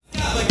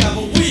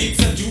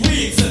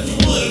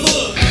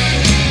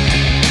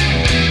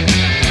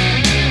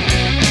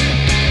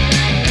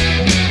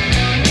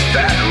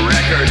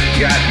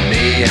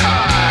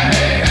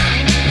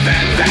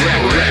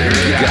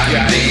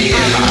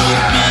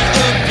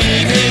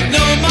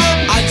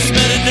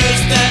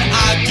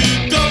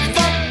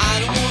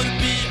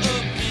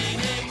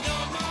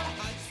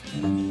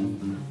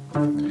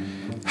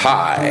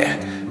Hi,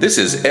 this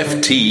is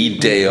F.T.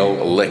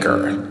 Dale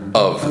Liquor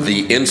of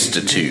The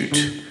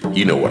Institute.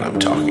 You know what I'm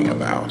talking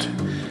about.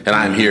 And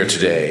I'm here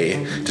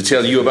today to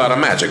tell you about a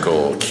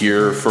magical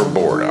cure for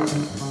boredom.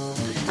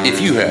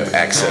 If you have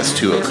access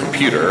to a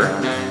computer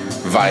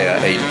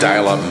via a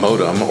dial-up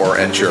modem or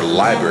at your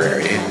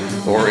library,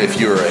 or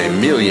if you're a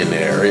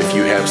millionaire, if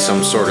you have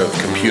some sort of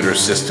computer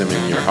system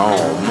in your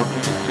home,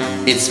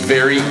 it's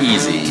very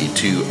easy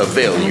to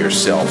avail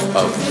yourself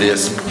of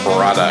this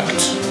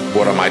product.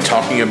 What am I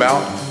talking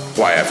about?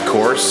 Why, of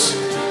course,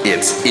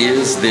 it's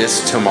Is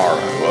This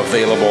Tomorrow,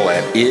 available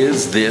at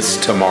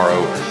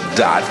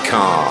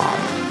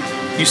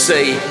isthistomorrow.com. You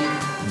say,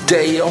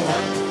 Dale,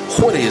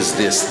 what is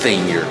this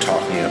thing you're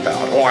talking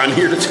about? Well, I'm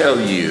here to tell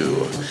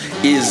you.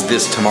 Is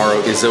This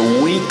Tomorrow is a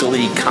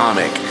weekly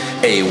comic,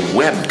 a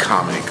web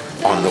comic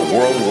on the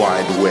World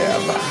Wide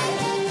Web.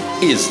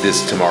 Is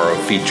This Tomorrow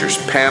features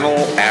panel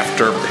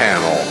after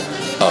panel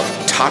of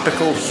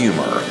topical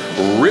humor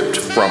ripped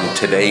from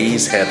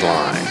today's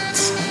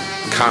headlines.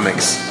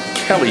 Comics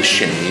Kelly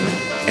Shane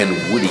and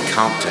Woody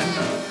Compton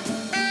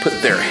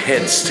put their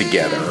heads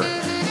together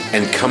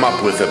and come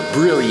up with a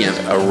brilliant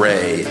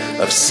array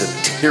of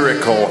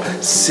satirical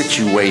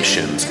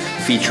situations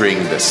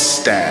featuring the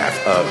staff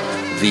of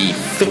the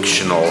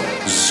fictional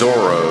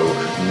Zorro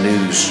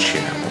News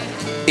Channel.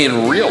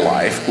 In real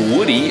life,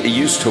 Woody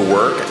used to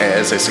work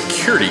as a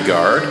security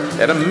guard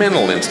at a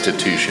mental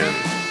institution,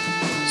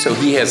 so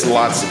he has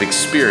lots of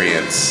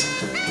experience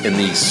in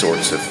these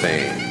sorts of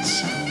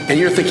things. And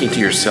you're thinking to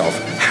yourself,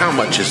 how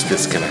much is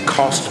this going to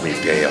cost me,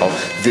 Dale,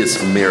 this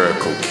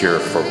miracle cure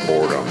for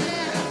boredom?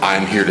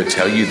 I'm here to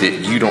tell you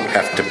that you don't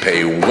have to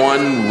pay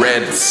 1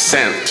 red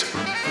cent.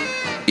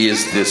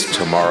 Is This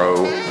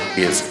Tomorrow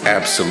is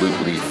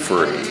absolutely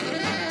free.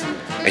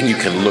 And you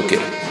can look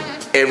at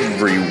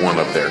every one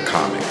of their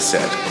comics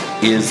at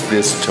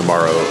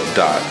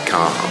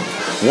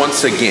isthistomorrow.com.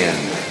 Once again,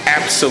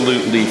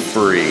 absolutely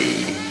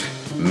free.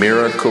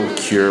 Miracle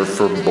cure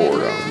for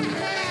boredom.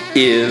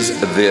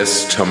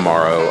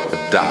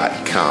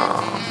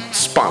 isthistomorrow.com.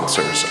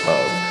 Sponsors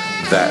of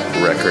That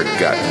Record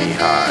Got Me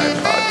High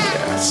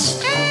podcast.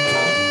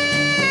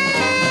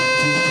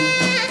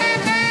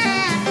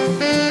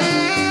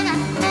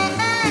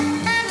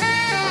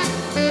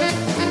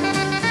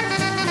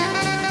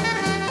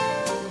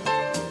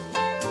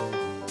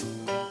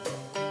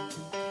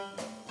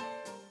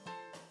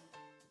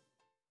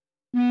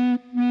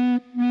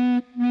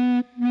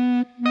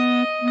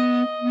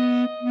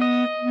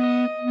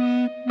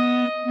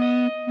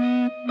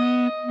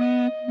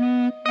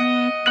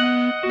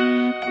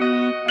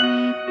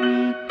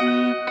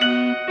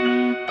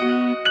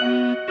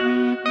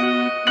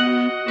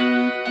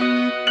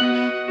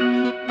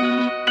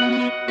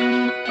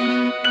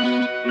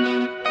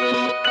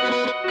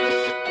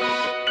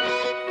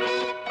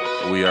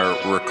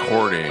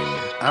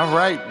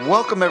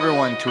 Welcome,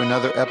 everyone, to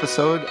another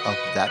episode of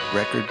That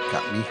Record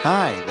Got Me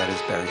High. That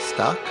is Barry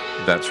Stock.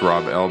 That's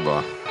Rob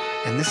Elba.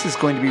 And this is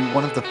going to be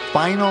one of the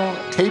final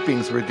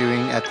tapings we're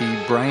doing at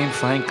the Brian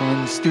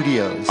Franklin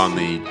Studios. On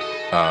the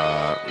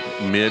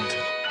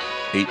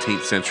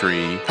mid-18th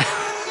century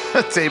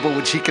table,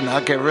 which he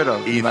cannot get rid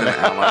of. Ethan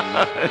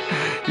Allen.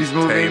 He's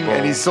moving, table.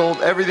 And he sold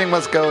everything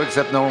must go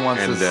except no one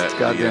wants this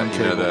goddamn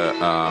table.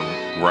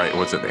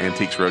 What's it, the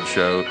Antiques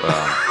Roadshow?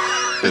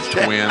 The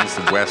twins,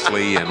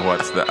 Wesley, and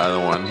what's the other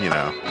one?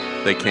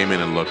 They came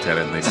in and looked at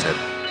it, and they said,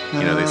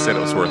 they said it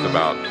was worth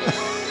about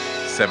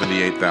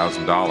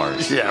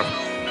 $78,000. Yeah,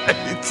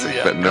 right.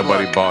 Yeah, but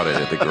nobody bought it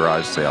at the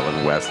garage sale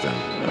in Weston.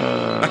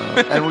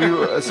 And we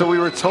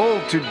were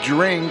told to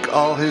drink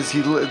all his.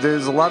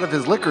 There's a lot of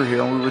his liquor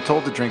here, and we were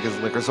told to drink his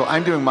liquor. So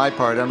I'm doing my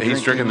part.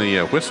 He's drinking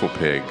the Whistle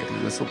Pig.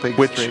 Whistle Pig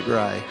straight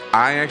rye.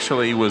 I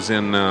actually was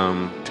in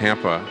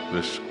Tampa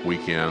this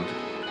weekend,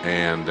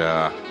 and.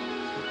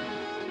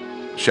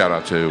 Shout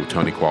out to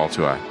Tony Qualls,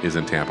 who is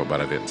in Tampa,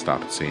 but I didn't stop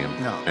to see him.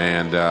 No.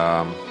 And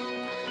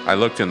I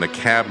looked in the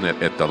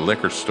cabinet at the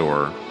liquor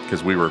store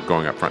because we were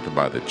going up front to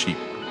buy the cheap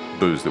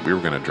booze that we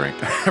were going to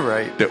drink.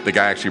 Right. The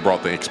guy actually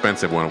brought the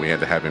expensive one. We had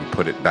to have him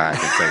put it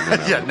back and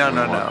say, no.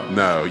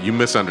 No, you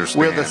misunderstand.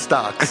 We're the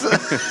stocks.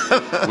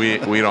 we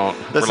don't.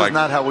 This is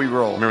not how we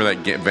roll. Remember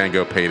that Van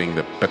Gogh painting,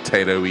 The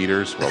Potato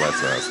Eaters? Well,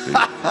 that's us, dude.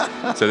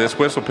 So this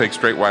Whistle Pig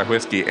straight white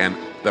whiskey, and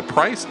the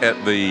price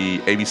at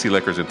the ABC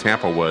Liquors in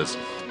Tampa was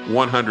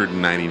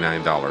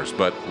 $199,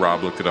 but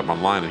Rob looked it up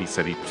online and he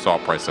said he saw a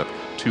price of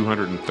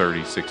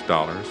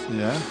 $236.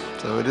 Yeah,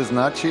 so it is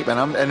not cheap,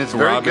 and it's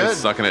very Rob good. Is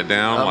sucking it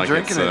down like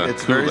drinking it's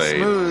It's Kool-Aid. very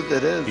smooth.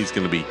 It is. He's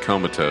going to be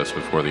comatose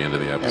before the end of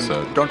the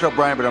episode. And don't tell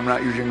Brian, but I'm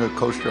not using a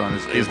coaster on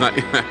his table. He's not.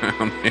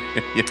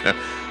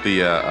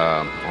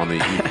 On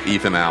the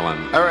Ethan Allen.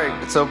 All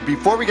right, so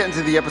before we get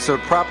into the episode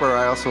proper,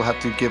 I also have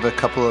to give a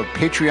couple of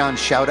Patreon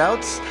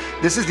shout-outs.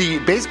 This is the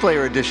bass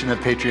player edition of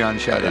Patreon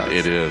shout-outs.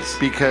 It is.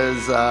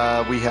 Because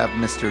we have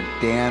Mr.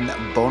 Dan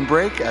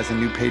Bonebreak as a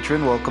new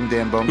patron. Welcome,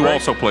 Dan Bonebreak. Who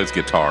also plays guitar.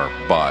 guitar,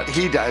 but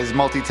he is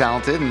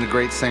multi-talented and a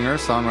great singer,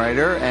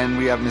 songwriter. And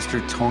we have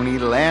Mr. Tony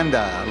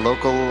Landa,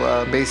 local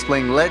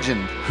bass-playing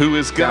legend. Who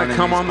is going to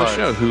come on the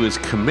show, who is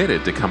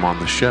committed to come on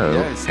the show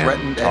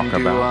and talk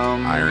about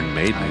Iron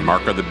Maiden,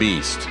 Mark of the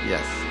Beast.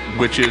 Yes.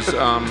 Which is...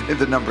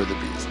 the number of the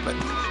beast, but...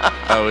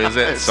 Oh, is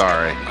it?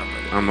 Sorry.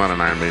 I'm not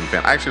an Iron Maiden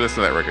fan. I actually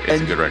listen to that record.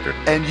 It's a good record.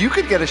 And you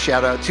could get a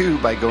shout out too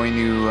by going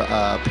to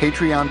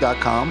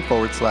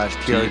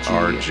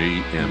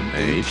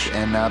patreon.com/TRGMH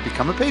and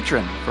become a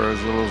patron for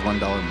as little as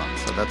 $1 a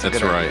month. So that's a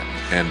good idea.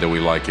 That's right. And we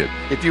like it.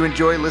 If you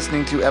enjoy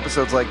listening to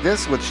episodes like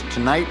this, which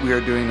tonight we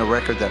are doing a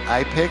record that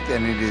I picked,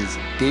 and it is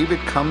David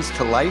Comes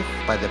to Life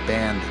by the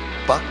band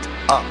Bucked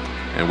Up.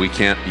 And we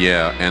can't,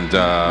 and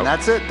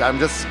that's it. I'm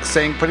just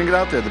saying, putting it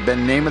out there. The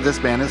name of this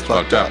band is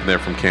Bucked Up. They're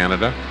from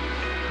Canada.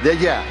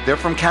 They're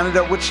from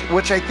Canada,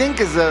 which I think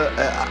is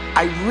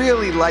I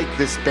really like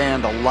this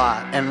band a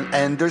lot,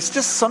 and there's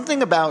just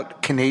something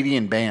about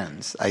Canadian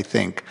bands, I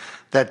think,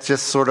 that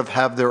just sort of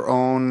have their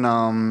own.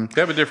 They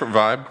have a different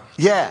vibe.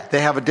 Yeah,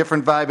 they have a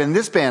different vibe. And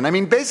this band, I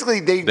mean, basically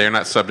they're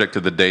not subject to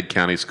the Dade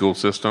County school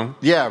system.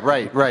 Yeah,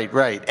 right.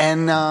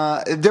 And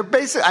they're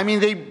basically, I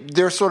mean,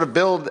 they're sort of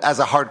billed as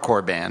a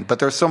hardcore band, but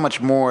they're so much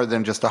more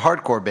than just a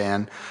hardcore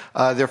band.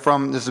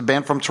 This is a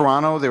band from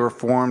Toronto. They were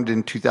formed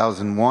in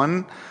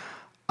 2001.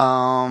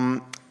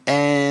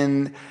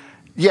 And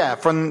yeah,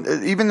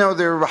 even though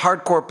they're a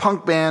hardcore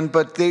punk band,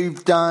 but they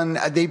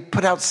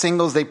put out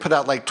singles. They put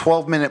out like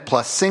 12-minute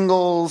plus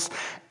singles,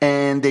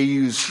 and they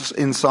use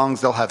in songs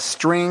they'll have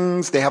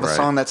strings. They have a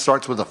song that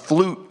starts with a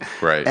flute,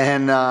 right?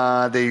 And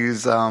they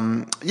use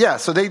So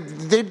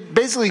they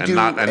basically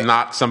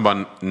not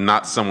someone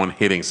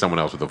hitting someone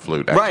else with a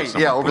flute, right?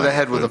 Yeah, over the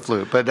head with a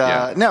flute. But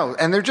no,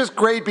 and they're just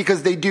great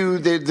because they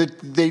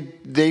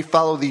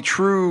follow the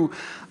true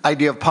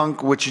idea of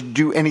punk, which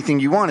do anything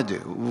you want to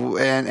do,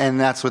 and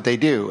that's what they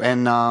do.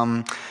 And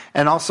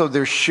also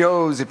their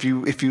shows, if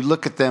you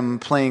look at them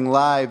playing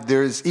live,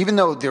 even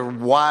though they're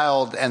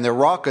wild and they're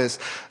raucous,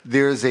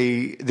 there's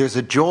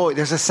a joy,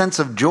 there's a sense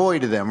of joy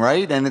to them,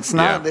 right? And it's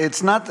not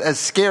as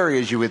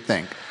scary as you would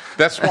think.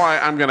 That's why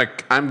I'm gonna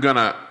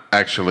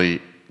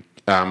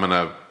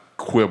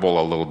quibble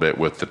a little bit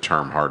with the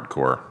term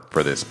hardcore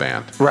for this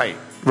band. Right.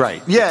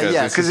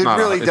 Yeah, because it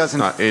really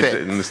doesn't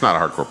fit. It's not a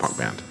hardcore punk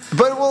band.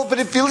 But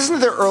if you listen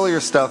to their earlier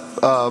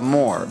stuff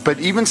more, but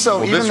even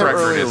so, even their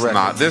earlier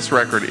records. This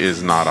record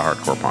is not a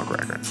hardcore punk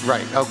record.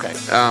 Right. Okay.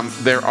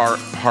 There are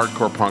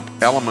hardcore punk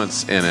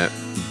elements in it,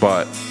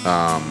 but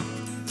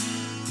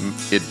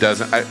it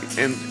doesn't.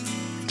 And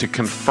to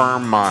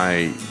confirm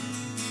I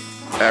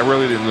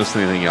really didn't listen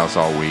to anything else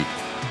all week.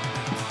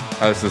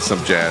 I listened to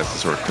some jazz to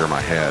sort of clear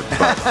my head.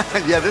 But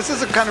yeah, this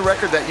is a kind of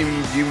record that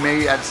you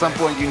may, at some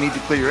point, you need to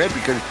clear your head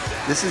because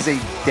this is a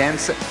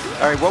dance. All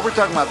right, what we're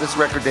talking about, this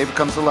record, David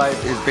Comes to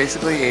Life, is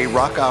basically a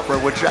rock opera,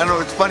 which I don't know,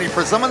 it's funny.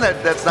 For someone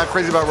that's not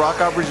crazy about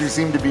rock operas, you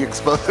seem to be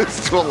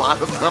exposed to a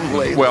lot of them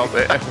lately. Well,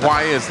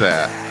 why is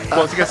that?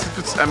 Well,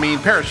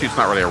 Parachute's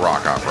not really a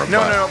rock opera.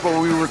 No, but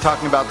we were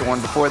talking about the one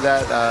before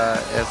that,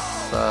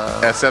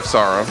 SF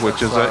Sorrow,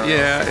 which is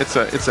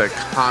it's a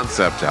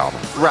concept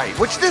album, right?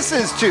 Which this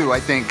is too.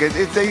 I think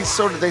they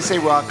say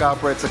rock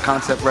opera. It's a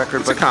concept record.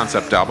 It's a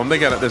concept album.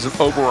 There's an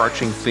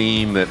overarching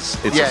theme. It's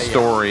a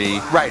story,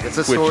 right? It's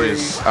a story. Which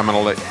is I'm going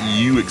to let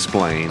you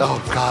explain.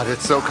 Oh God,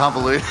 it's so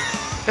convoluted.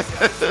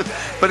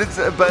 But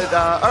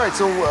all right.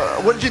 So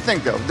what did you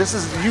think though?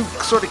 You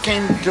sort of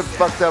came to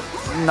Bucked Up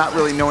not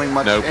really knowing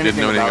much. Nope, didn't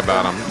know anything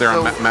about them. They're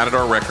on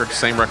Matador Records,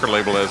 same record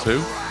label as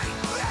who?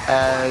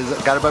 As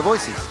Guided by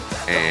Voices.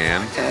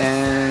 And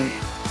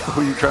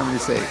who are you trying to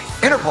say?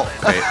 Interpol.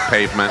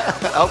 Pavement.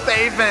 Oh,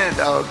 Pavement.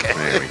 Okay.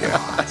 There we go.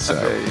 So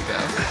there you go.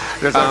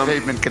 There's our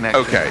Pavement connection.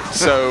 Okay,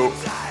 so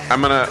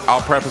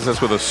I'll preface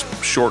this with a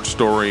short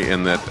story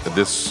in that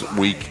this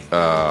week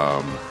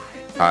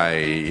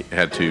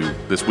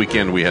this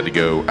weekend we had to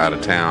go out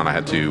of town. I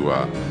had to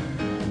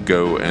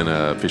go and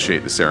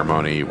officiate the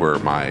ceremony where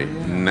my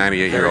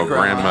 98-year-old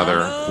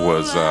grandmother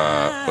was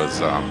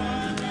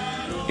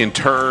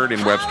interred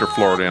in Webster,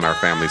 Florida, in our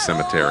family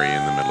cemetery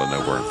in the middle of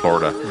nowhere in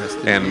Florida.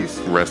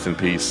 Rest in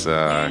peace,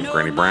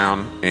 Granny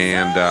Brown,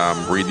 and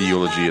read the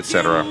eulogy,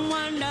 etc.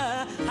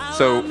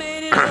 So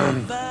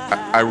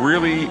I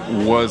really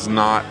was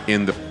not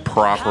in the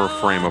proper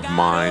frame of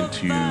mind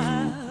to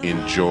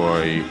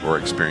enjoy or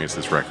experience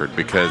this record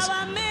because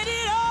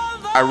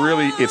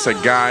it's a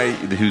guy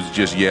who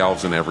just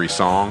yells in every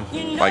song.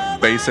 Like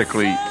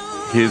basically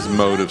his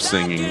mode of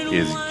singing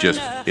is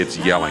it's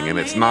yelling, and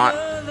it's not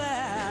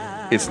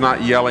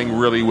yelling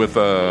really with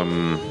a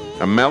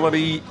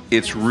melody.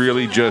 It's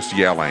really just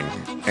yelling,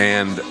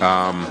 and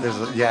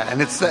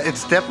and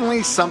it's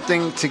definitely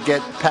something to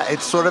get.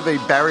 It's sort of a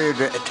barrier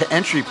to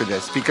entry for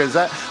this because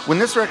when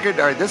this record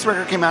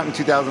came out in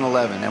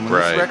 2011, and when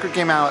this record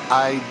came out,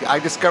 I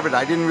discovered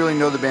I didn't really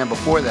know the band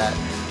before that.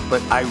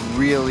 but I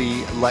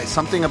really like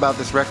something about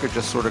this record.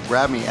 Just sort of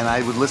grabbed me, and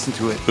I would listen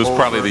to it. It was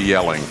probably the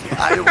yelling.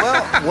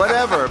 Well,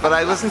 whatever. But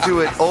I listened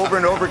to it over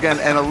and over again,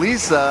 and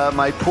Elisa,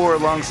 my poor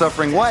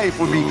long-suffering wife,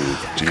 would be,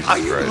 "Are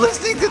you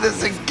listening to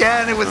this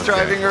again?" It was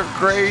driving her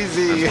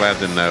crazy. I'm glad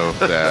to know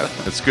that.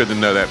 It's good to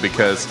know that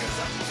because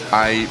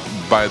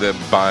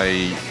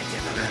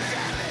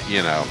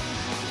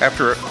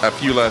after a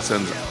few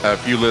listens,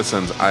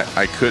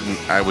 I couldn't.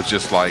 I was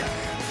just like,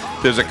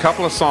 there's a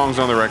couple of songs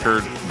on the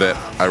record that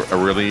I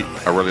really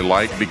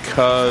like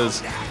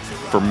because,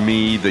 for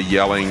me, the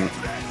yelling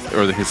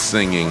or his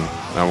singing.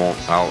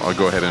 I'll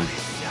go ahead and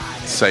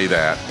say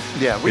that.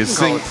 Yeah, his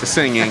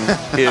singing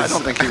is. I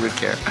don't think he would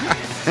care.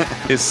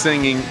 His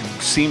singing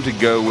seemed to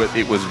go with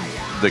it was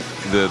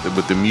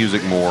with the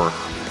music more,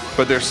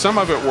 but there's some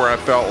of it where I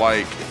felt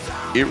like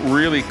it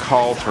really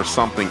called for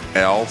something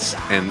else,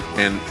 and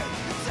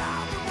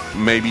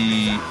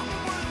maybe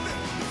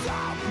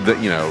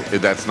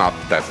that's not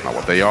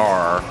what they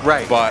are.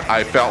 Right. But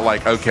I felt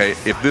like, okay,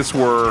 if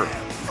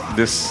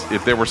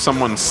there were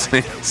someone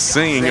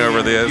singing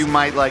over this, you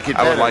might like it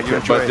better. I would like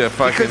it,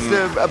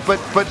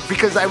 but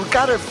because I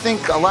gotta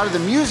think a lot of the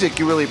music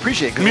you really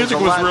appreciate. The music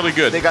was really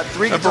good. They got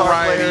 3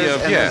 guitar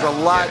players, and there's a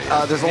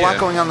lot. There's a lot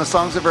going on. The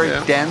songs are very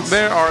dense.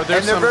 They're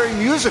very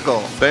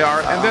musical. They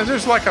are, and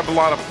there's like a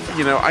lot of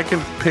I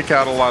can pick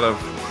out a lot of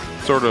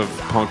sort of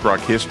punk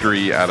rock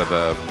history out of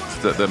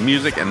the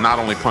music, and not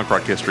only punk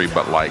rock history,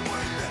 but like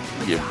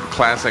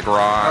classic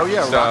rock. Oh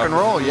yeah, stuff. rock and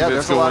roll. Yeah,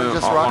 there's a lot of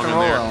just rock and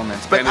roll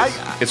elements. But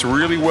it's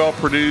really well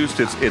produced.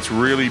 It's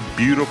really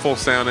beautiful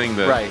sounding.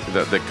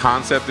 The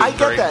concept is great. I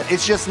get that.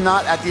 It's just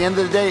not, at the end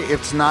of the day,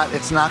 it's not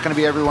going to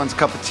be everyone's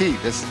cup of tea.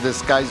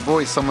 This guy's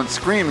voice, someone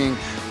screaming,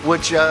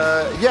 which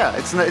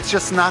it's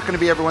just not going to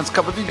be everyone's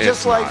cup of tea.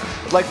 Just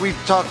like we've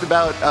talked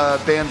about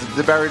bands,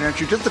 the barrier to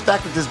entry. Just the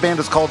fact that this band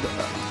is called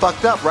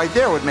Fucked Up right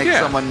there would make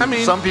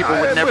some people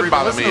would never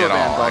even listen to a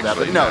band called that.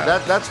 But no,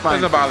 that's fine.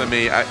 It doesn't bother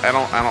me. I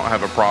don't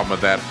have a problem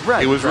with that.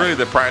 Right, it was really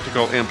the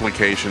practical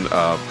implication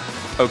of,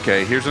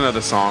 okay, here's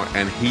another song,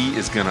 and he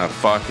is gonna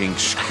fucking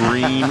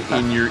scream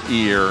in your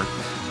ear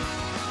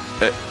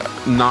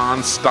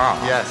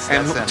non-stop. Yes,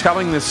 and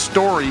telling this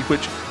story,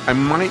 which I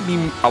might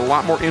be a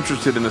lot more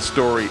interested in the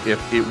story if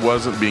it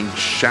wasn't being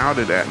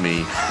shouted at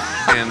me.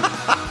 And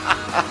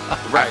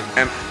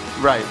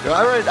Right.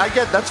 All right. I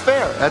get that's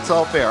fair. That's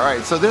all fair. All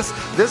right. So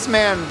this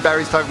man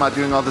Barry's talking about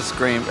doing all this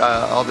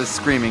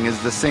screaming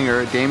is the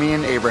singer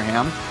Damian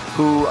Abraham,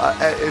 who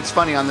it's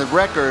funny on the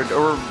record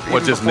or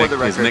what's his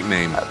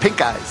nickname? Pink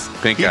Eyes.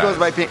 He goes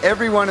by Pink.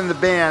 Everyone in the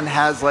band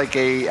has like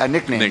a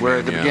nickname where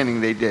at the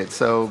beginning they did.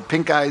 So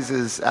Pink Eyes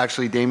is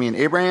actually Damian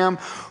Abraham,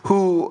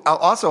 who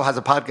also has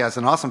a podcast,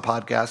 an awesome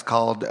podcast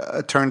called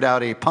Turned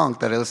Out a Punk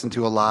that I listen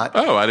to a lot.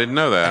 Oh, I didn't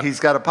know that. He's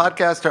got a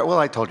podcast. Well,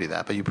 I told you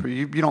that, but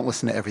you don't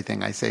listen to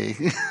everything I say.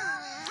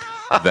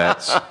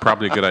 That's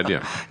probably a good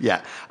idea.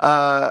 Yeah,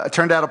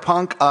 Turned Out a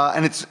Punk,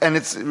 and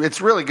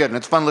it's really good and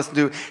it's fun to listen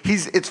to.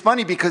 It's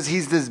funny because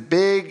he's this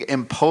big,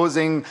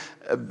 imposing,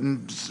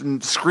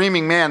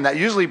 screaming man that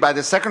usually by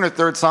the second or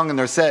third song in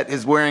their set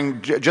is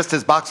wearing just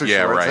his boxer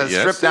shorts, has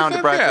stripped down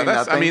to practically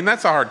nothing. I mean,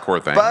 that's a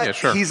hardcore thing. But yeah,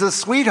 sure. He's a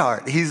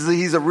sweetheart.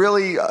 He's a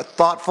really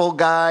thoughtful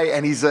guy,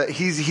 and he's a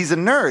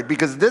nerd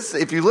because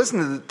if you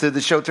listen to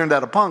the show Turned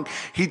Out a Punk,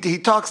 he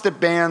talks to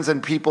bands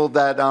and people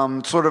that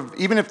sort of,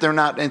 even if they're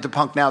not into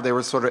punk now, they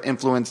were sort of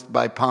influenced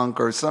by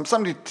punk or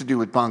something to do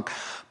with punk.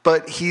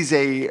 But he's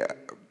a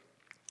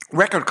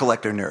record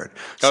collector nerd.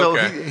 So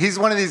he's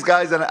one of these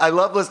guys, and I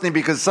love listening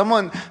because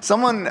someone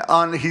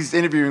on he's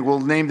interviewing will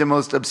name the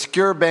most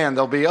obscure band.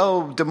 They'll be,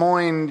 Des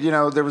Moines,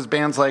 there was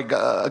bands like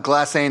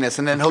Glass Anus,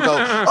 and then he'll go,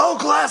 oh,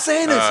 Glass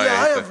Anus,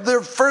 I have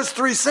their first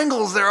 3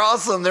 singles. They're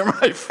awesome. They're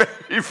my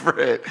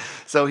favorite.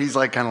 So he's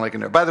like kind of like a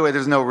nerd. By the way,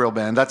 there's no real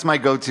band. That's my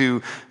go-to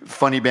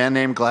funny band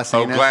name, Glass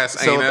Anus.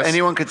 Glass Anus. So if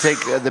anyone could take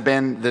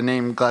the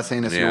name Glass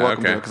Anus, you're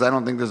welcome to, because I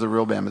don't think there's a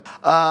real band.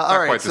 All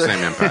right, quite the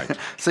same impact.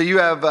 So you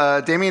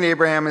have Damian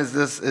Abraham is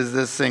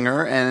this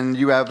singer, and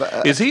you have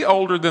is he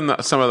older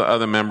than some of the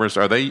other members?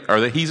 Are they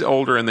he's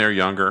older and they're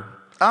younger?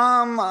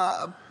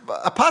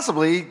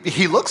 Possibly.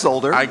 He looks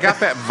older. I got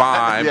that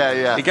vibe.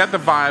 Yeah. He got the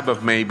vibe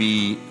of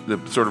maybe the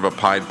sort of a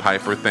Pied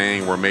Piper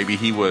thing, where maybe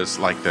he was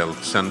like the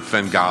son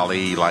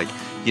Fengali, like.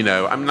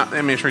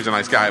 I'm sure he's a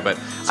nice guy, but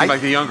seems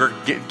like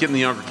getting the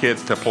younger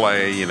kids to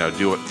play,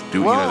 do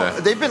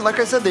it. They've been, like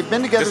I said, they've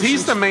been together.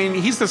 He's the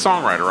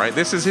songwriter, right?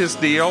 This is his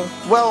deal.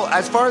 Well,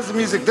 as far as the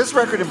music, this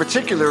record in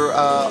particular,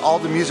 all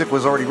the music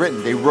was already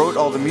written. They wrote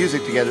all the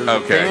music together.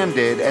 The band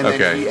did, and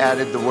then he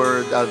added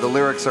the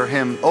lyrics are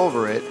him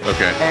over it.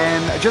 Okay.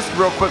 And just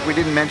real quick, we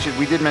did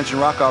mention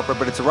rock opera,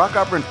 but it's a rock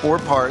opera in 4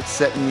 parts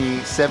set in the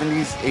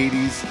 70s,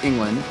 80s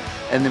England,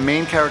 and the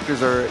main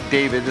characters are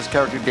David,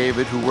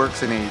 who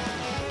works in a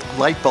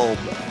light bulb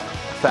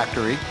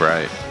factory.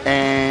 Right.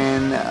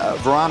 and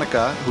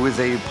Veronica, who is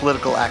a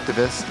political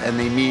activist, and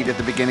they meet at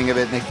the beginning of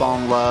it, and they fall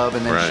in love,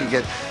 and then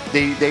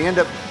they end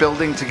up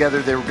building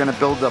together. They were going to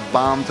build a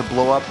bomb to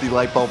blow up the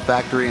light bulb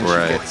factory, and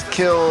she gets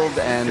killed,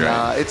 and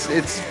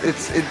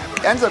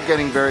it ends up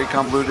getting very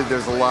convoluted.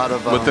 There's a lot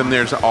of but then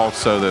there's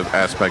also the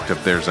aspect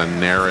of there's a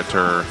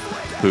narrator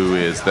who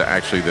is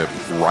actually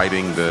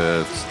writing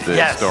the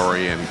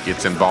story and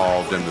gets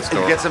involved in the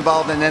story. He gets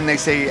involved, and then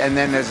and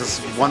then there's this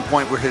one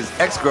point where his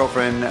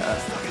ex-girlfriend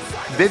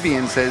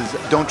Vivian says,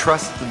 "Don't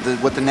trust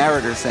what the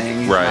narrator's saying.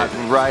 He's not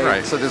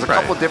right." So there's a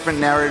couple different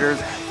narrators,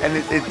 and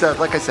it does.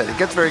 Like I said, it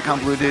gets very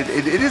convoluted.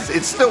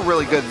 It's still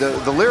really good.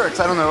 The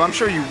lyrics, I don't know. I'm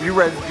sure you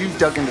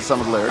dug into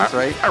some of the lyrics,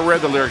 right? I read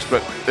the lyrics,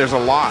 but there's a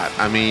lot.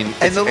 I mean,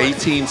 it's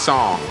 18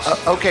 songs.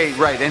 Okay,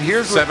 right. And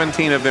here's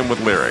 17 of them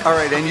with lyrics. All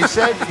right, and you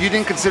said you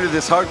didn't consider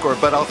this hardcore,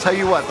 but I'll tell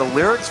you what, the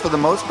lyrics for the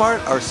most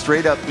part are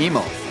straight up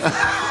emo.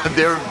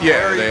 They're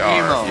very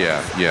emo.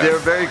 Yeah. They're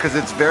very, because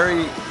it's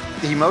very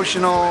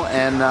emotional.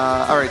 And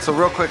all right, so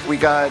real quick, we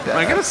got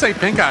I gotta say,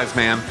 Pink Eyes,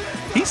 man,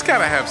 he's got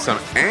to have some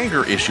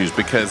anger issues,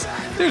 because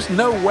there's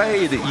no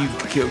way that you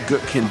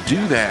can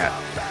do that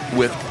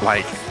with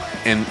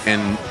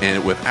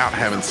and without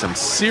having some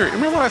serious.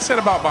 Remember what I said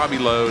about Bobby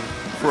Lode,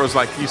 where it was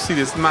like, you see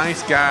this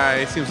nice guy,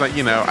 it seems like,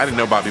 I didn't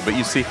know Bobby, but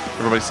you see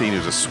everybody saying he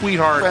was a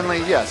sweetheart, friendly,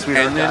 sweetheart,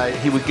 and then guy.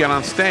 He would get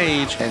on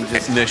stage and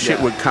the shit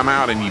would come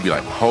out, and you'd be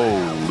like,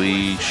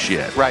 holy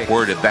shit, right?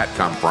 Where did that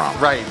come from?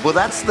 Right. Well,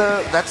 that's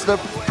the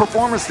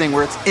performance thing,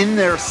 where it's in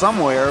there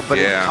somewhere, but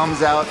it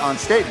comes out on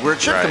stage where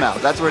it should come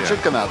out. That's where it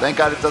should come out. Thank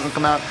God it doesn't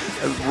come out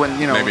when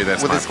Maybe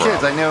that's with my his kids.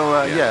 problem. I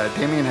know.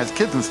 Damien has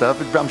kids and stuff.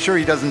 I'm sure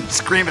he doesn't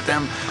scream at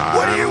them.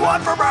 What do you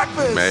want for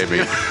breakfast?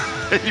 Maybe.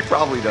 He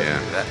probably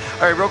doesn't do that.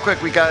 All right, real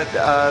quick, we got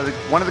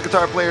one of the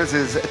guitar players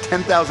is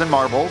 10,000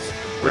 Marbles,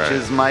 which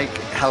is Mike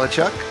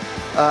Halichuk.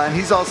 And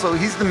he's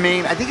the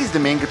main. I think he's the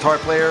main guitar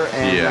player,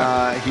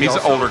 and he's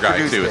an older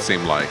guy too. It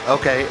seemed like.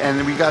 Okay, and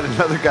then we got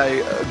another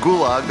guy,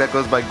 Gulag, that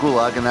goes by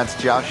Gulag, and that's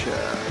Josh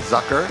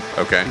Zucker.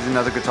 Okay, he's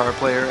another guitar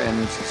player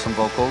and some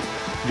vocals.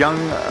 Young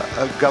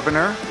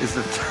Governor is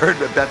the third.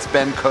 That's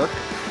Ben Cook,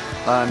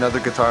 another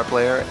guitar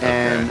player,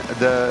 and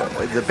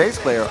the bass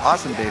player,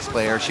 awesome bass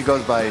player. She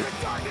goes by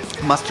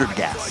Mustard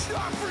Gas,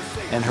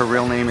 and her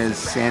real name is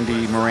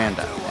Sandy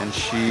Miranda, and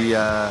she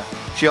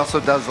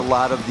also does a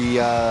lot of the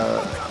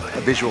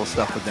visual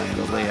stuff with them,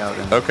 the layout,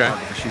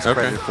 and she's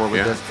credited for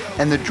with this.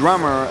 And the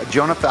drummer,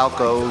 Jonah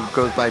Falco,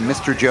 goes by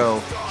Mr. Joe.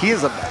 He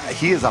is a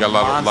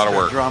lot of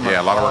work. Drummer.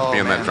 Yeah, a lot of work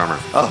being that drummer.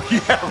 Oh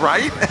yeah,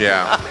 right.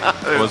 Yeah,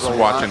 I was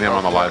watching him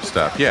on the live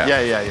stuff. Yeah,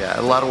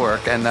 a lot of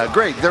work, and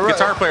great.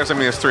 Guitar players. I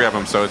mean, there's three of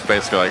them, so it's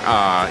basically like,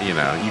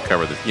 you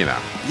cover the,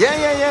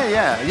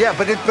 Yeah.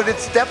 But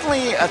it's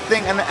definitely a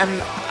thing, and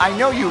I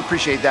know you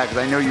appreciate that, because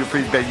I know you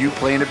appreciate you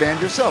play in a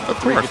band yourself. Of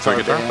course, three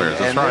guitar players.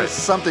 That's right. There's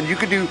something you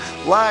could do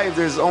live.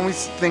 There's only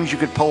things you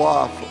could pull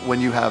off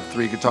when you have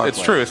three guitar players.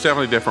 It's true. It's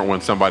definitely different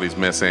when somebody's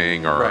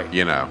missing, or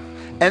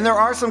And there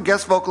are some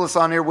guest vocalists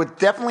on here. Would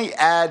definitely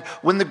add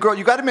when the girl.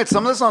 You got to admit,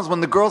 some of the songs when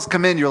the girls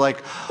come in, you're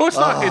like, well, it's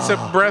not. It's a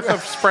breath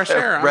of fresh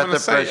air.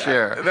 Fresh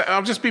air.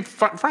 I'll just be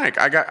frank.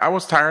 I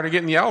was tired of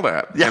getting yelled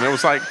at, and it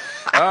was like,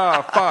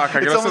 oh fuck! I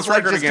it's almost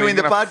like just doing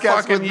the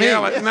podcast with me.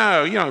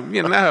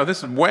 No,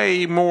 this is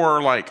way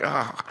more like,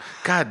 oh,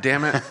 god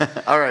damn it!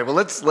 All right, well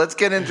let's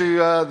get into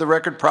the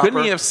record proper.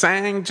 Couldn't he have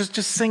sang? Just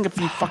sing a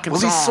few fucking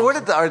songs. Well, he sort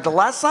of. The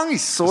last song he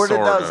sort of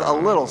does a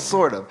little,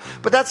 sort of.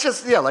 But that's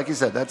just like you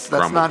said. That's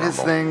not his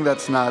thing.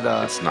 That's not.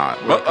 It's not.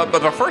 But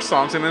the first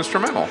song's an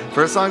instrumental.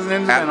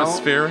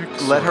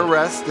 Atmospheric. Let Her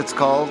Rest. It's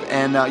called,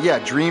 and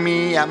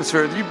dreamy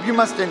atmosphere. You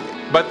must.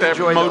 But the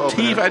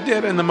motif I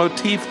did, and the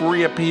motif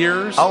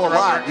reappears. Oh, a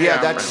lot.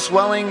 Yeah, that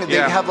swelling. They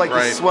have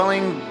this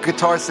swelling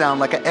guitar sound,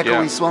 like an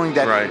echoey swelling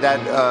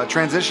that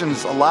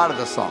transitions a lot of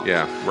the song.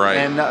 Yeah, right.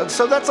 And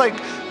so that's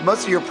like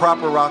most of your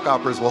proper rock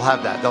operas will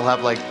have that. They'll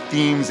have like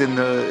themes in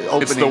the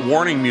opening. It's the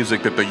warning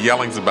music that the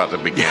yelling's about to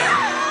begin.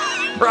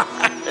 Right.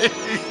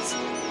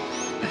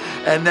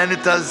 And then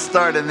it does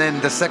start, and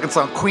then the second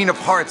song, Queen of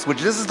Hearts,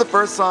 which this is the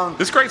first song.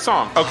 This is a great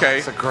song. Okay.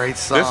 It's a great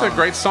song. This is a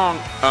great song.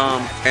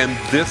 And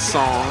this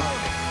song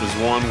was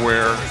one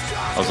where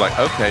I was like,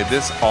 okay,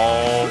 this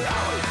all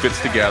fits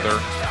together,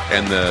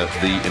 and the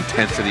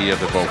intensity of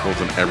the vocals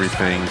and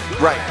everything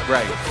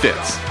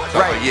fits. So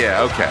right. Like,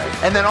 yeah, okay.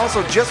 And then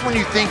also, just when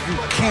you think you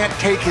can't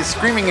take his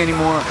screaming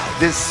anymore,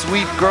 this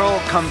sweet girl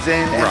comes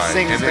in and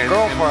sings the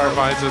girl part. And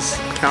provides this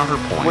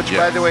counterpoint. Which,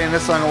 by the way, in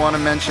this song I want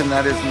to mention,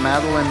 that is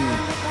Madeline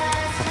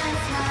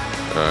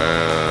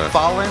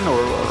Fallon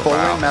or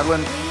Folin.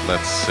 Madeline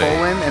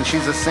and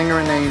she's a singer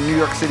in a New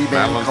York City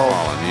band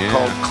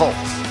called Cults.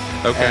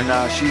 Okay. And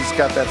she's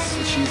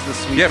the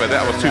sweet. Yeah, but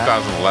that was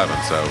 2011,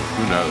 so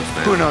who knows,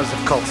 man? Who knows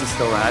if Cults is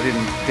still around? I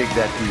didn't dig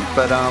that deep.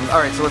 But all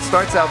right, so it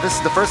starts out. This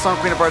is the first song,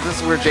 Queen of Hearts. This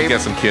is where David. She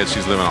got some kids.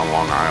 She's living on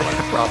Long Island.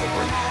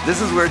 Probably.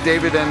 This is where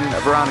David and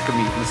Veronica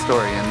meet in the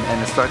story, and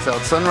it starts out.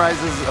 Sun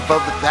rises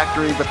above the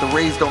factory, but the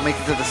rays don't make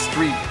it to the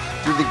street.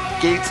 through the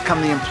gates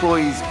come the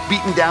employees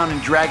beaten down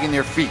and dragging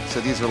their feet.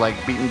 So these are like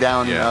beaten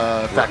down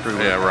factory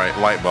workers. Yeah, right.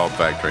 Light bulb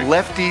factory.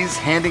 Lefties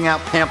handing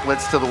out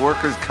pamphlets to the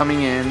workers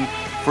coming in.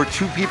 For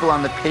two people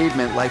on the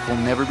pavement, life will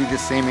never be the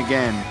same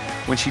again.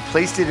 When she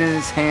placed it in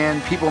his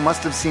hand, people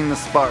must have seen the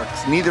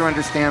sparks. Neither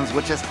understands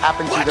what just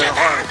happened to their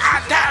hearts.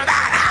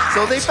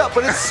 So they felt,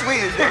 but it's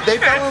sweet. They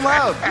fell in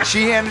love.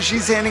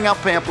 She's handing out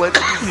pamphlets.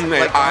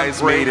 Like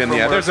eyes made in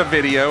there's a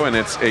video, and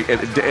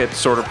it's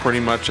sort of pretty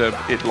much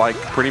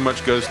pretty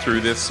much goes through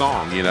this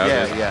song, you know.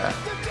 Yeah.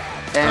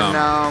 And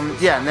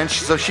and then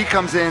she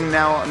comes in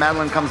now.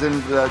 Madeline comes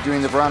in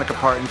doing the Veronica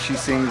part, and she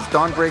sings,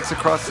 "Dawn breaks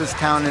across this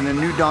town, and a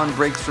new dawn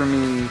breaks for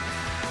me.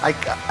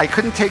 I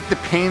couldn't take the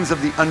pains of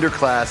the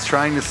underclass,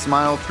 trying to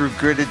smile through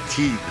gritted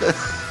teeth."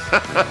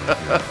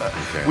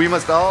 Okay. We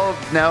must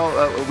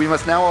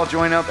now all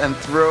join up and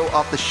throw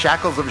off the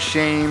shackles of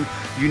shame.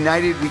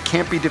 United, we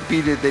can't be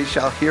defeated. They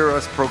shall hear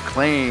us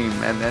proclaim.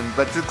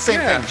 But it's the same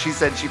thing. She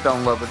said she fell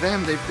in love with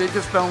him. They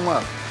just fell in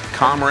love.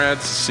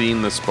 Comrades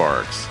seen the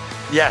sparks.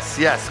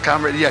 Yes,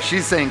 comrade. Yeah,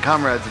 she's saying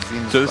comrades have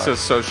seen the sparks. So this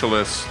is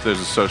socialist.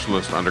 There's a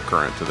socialist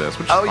undercurrent to this,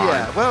 which is fine.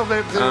 Yeah. Well,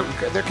 they're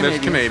Canadian. There's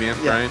Canadian,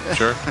 right?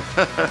 Sure.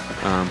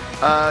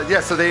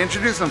 So they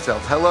introduce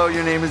themselves. Hello,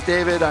 your name is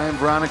David. I am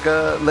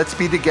Veronica. Let's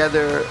be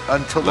together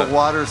until the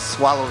water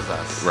swallows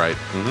us. Right.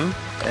 Mm-hmm.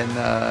 And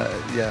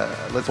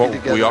let's be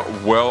together.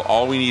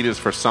 All we need is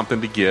for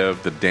something to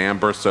give. The dam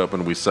bursts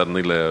open. We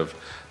suddenly live.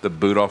 The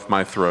boot off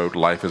my throat,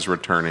 life is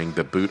returning.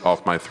 The boot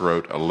off my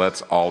throat,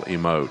 let's all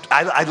emote.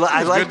 I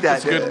like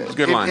that. It's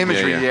good line.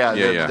 Imagery,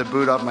 the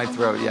boot off my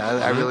throat. Yeah,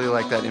 I really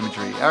like that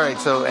imagery. All right,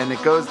 and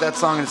it goes, that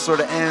song, and it sort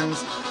of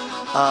ends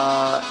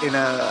in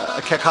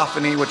a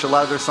cacophony, which a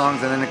lot of their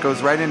songs, and then it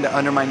goes right into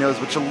Under My Nose,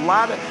 which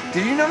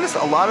did you notice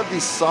a lot of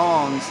these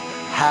songs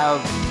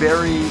have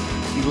very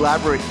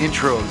elaborate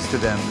intros to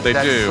them. They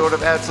do. Sort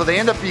of so they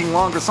end up being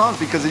longer songs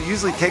because it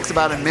usually takes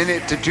about 1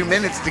 minute to 2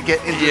 minutes to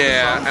get into the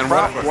song.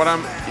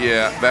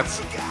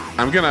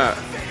 I'm gonna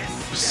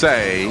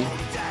say,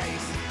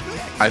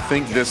 I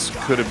think this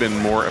could have been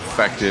more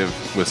effective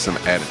with some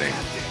editing.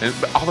 And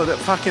although that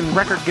fucking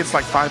record gets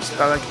like 5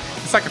 star,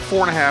 it's like a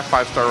 4.5,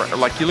 5 star.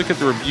 Like you look at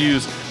the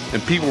reviews.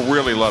 And people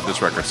really love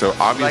this record, so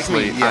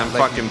obviously I'm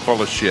fucking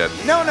full of shit.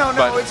 No.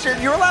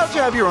 You're allowed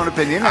to have your own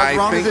opinion, as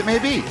wrong as it may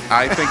be.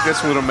 I think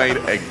this would have made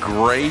a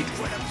great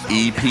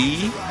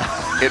EP.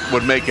 It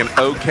would make an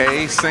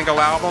okay single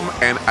album,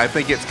 and I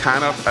think it's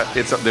kind of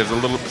there's a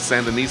little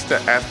Sandinista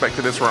aspect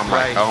to this where I'm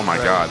like, oh my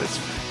god,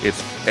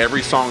 it's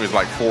every song is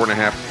like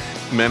 4.5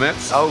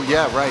 minutes. Oh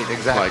yeah, right,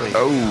 exactly. Like,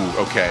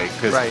 oh, okay,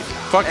 because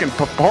fucking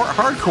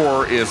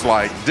hardcore is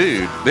like,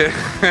 dude.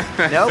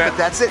 No, but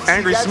that's it.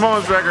 Angry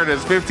Samoans record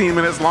is 15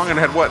 minutes long and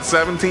had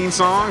 17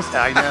 songs.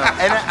 I know,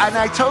 and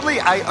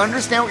I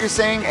understand what you're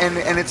saying,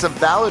 and it's a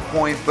valid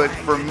point. But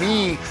for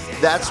me,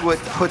 that's what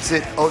puts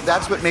it.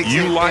 That's what makes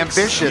it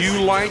ambitious.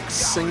 You like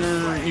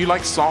singer. You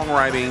like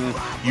songwriting.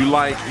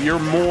 You're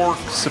more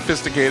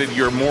sophisticated.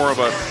 You're more of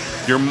a.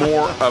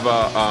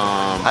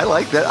 I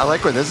like that. I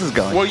like where this is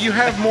going. Well, you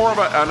have more of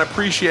an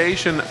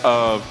appreciation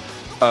of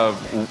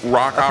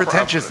rock opera.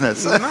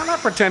 Pretentiousness. Not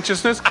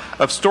pretentiousness.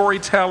 Of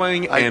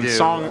storytelling and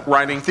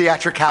songwriting.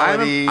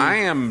 Theatricality. I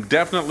am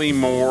definitely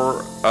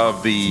more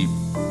of the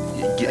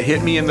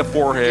hit me in the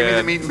forehead.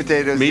 Give me the meat and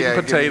potatoes. Meat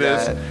and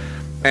potatoes.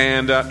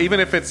 And even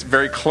if it's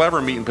very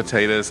clever meat and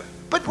potatoes.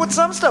 But with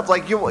some stuff,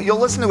 like you'll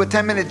listen to a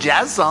 10-minute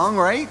jazz song,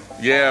 right?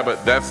 Yeah,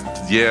 but that's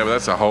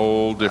a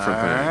whole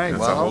different thing. All right,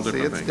 that's a whole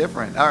different thing.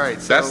 Different. All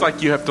right, so that's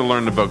like you have to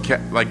learn the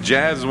vocab. Like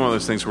jazz is one of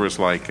those things where it's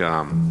like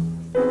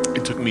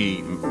it took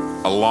me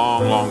a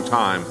long, long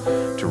time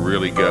to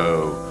really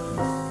go.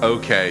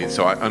 Okay,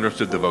 so I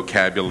understood the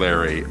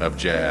vocabulary of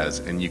jazz,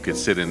 and you could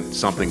sit in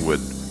something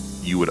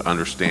you would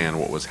understand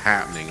what was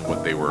happening and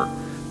what they were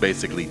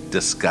basically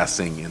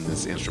discussing in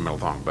this instrumental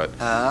song. But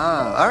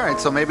all right,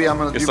 so maybe I'm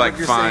going to do what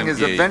you're saying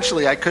is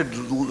eventually I could,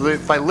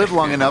 if I live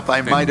long enough, I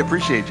might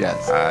appreciate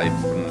jazz.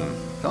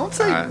 Don't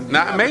say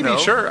maybe.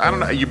 Sure, I don't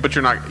know. But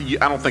you're not.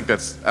 I don't think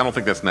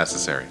that's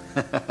necessary.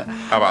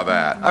 How about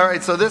that? All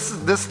right. So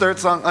this third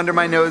song, Under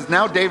My Nose.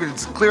 Now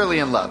David's clearly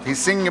in love. He's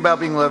singing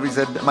about being in love. He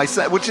said, "My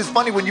son," which is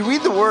funny when you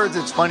read the words.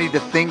 It's funny to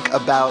think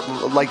about,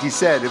 like you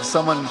said, if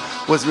someone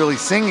was really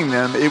singing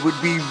them, it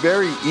would be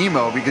very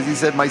emo because he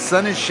said, "My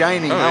sun is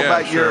shining. How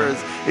about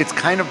yours? It's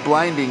kind of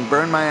blinding.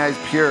 Burn my eyes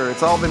pure.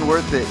 It's all been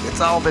worth it.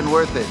 It's all been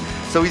worth it."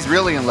 So he's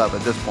really in love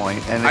at this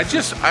point, and I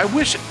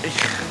wish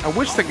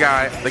the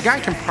guy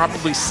can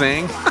probably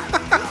sing.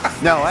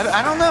 No,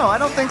 I don't know. I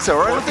don't think so.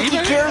 Or I don't think he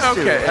cares to.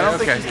 Okay, I don't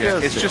think he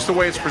cares It's to. just the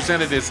way it's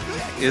presented is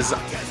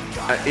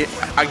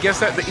I guess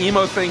that the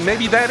emo thing,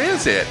 maybe that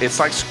is it. It's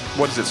like,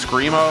 what is it,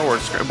 Screamo, or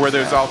where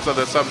there's also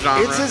the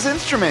subgenre? It's his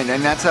instrument,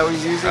 and that's how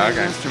he's using his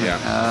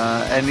instrument.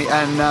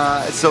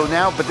 Yeah. So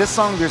now, but this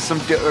song, there's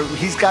some.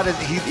 He's got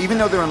even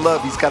though they're in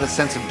love, he's got a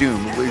sense of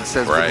doom. It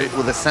says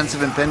with a sense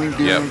of impending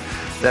doom. Yep.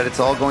 That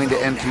it's all going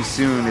to end too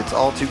soon. It's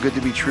all too good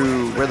to be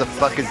true. Where the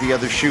fuck is the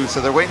other shoe?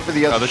 So they're waiting for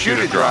the other shoe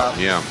to drop.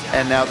 Yeah.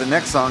 And now the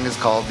next song is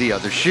called The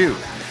Other Shoe.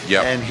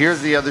 Yep. And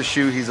here's the other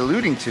shoe he's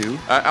alluding to.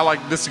 I like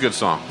this is a good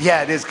song.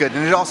 Yeah, it is good,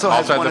 and it also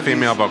has Also one has of the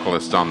female these-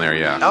 vocalist on there.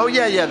 Yeah. Oh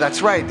yeah,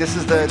 that's right. This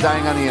is the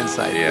Dying on the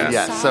Inside. Yes.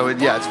 Yeah. So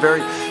it's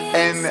very,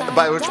 and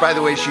by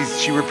the way,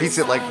 she repeats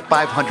it like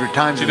 500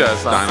 times. She in this does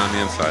song. Dying on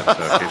the Inside.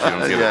 So in case you don't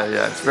get it.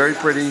 Yeah. It's very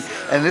pretty,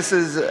 and this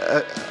is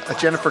a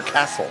Jennifer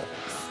Castle,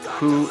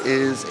 who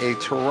is a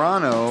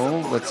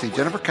Toronto. Let's see,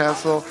 Jennifer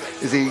Castle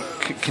is a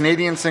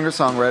Canadian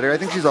singer-songwriter. I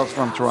think she's also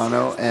from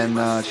Toronto,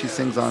 and she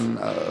sings on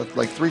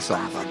like 3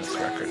 songs on this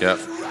record. Yep.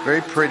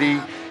 Very pretty.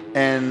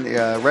 And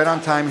right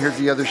on time, here's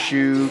the other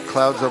shoe.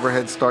 Clouds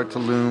overhead start to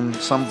loom.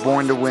 Some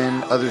born to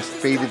win, others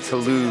fated to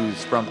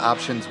lose. From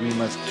options we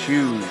must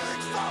choose.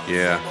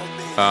 Yeah.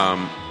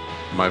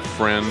 My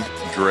friend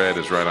Dread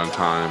is right on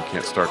time.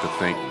 Can't start to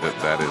think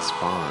that is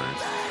fine.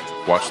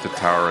 Watch the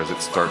tower as it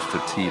starts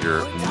to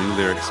teeter. New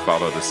lyrics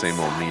follow the same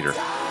old meter.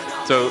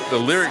 So the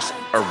lyrics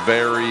are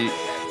very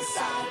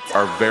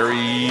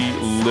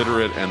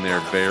literate, and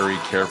they're very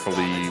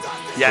carefully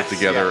put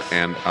together. Yes.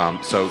 And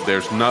so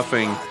there's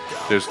nothing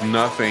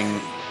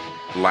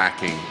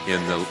lacking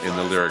in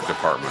the lyric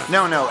department.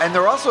 No, and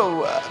they're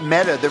also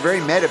meta. They're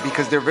very meta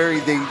because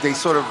they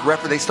sort of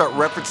they start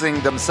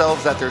referencing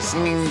themselves that they're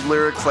singing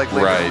lyrics like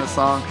later in the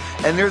song.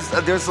 And there's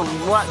a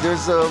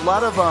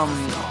lot of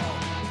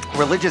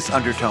religious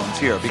undertones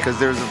here because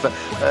there's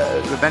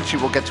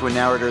eventually we'll get to a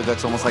narrator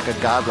that's almost like a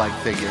godlike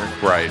figure.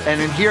 Right. And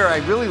in here, I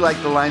really like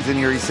the lines in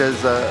here. He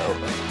says,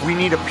 "We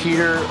need a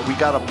Peter, we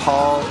got a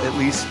Paul. At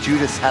least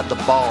Judas had the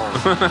balls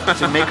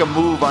to make a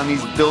move on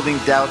these building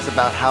doubts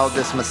about how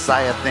this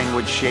Messiah thing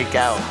would shake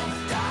out.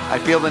 I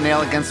feel the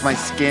nail against my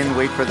skin.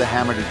 Wait for the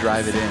hammer to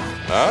drive it in."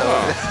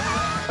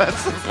 Oh. That's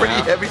some pretty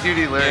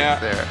heavy-duty lyrics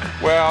there.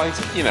 Well,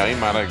 he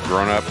might have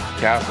grown up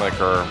Catholic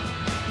or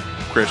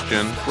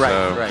Christian. Right.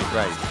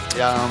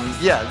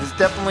 There's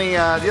definitely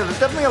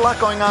a lot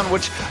going on,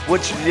 which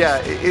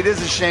it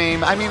is a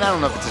shame. I mean, I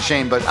don't know if it's a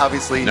shame, but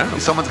obviously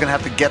someone's gonna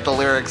have to get the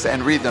lyrics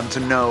and read them to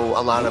know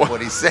a lot of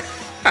what he's saying.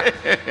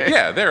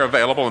 Yeah, they're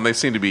available and they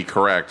seem to be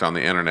correct on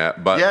the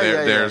internet, but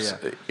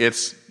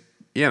it's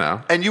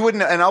And you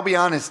wouldn't, and I'll be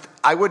honest,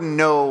 I wouldn't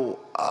know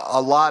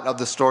a lot of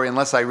the story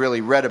unless I really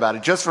read about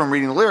it. Just from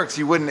reading the lyrics,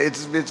 you wouldn't.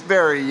 It's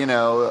very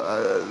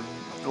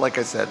like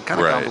I said,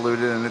 kind of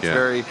convoluted, and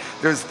it's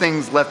there's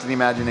things left to the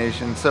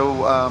imagination.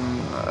 So,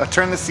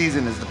 Turn the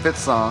Season is the 5th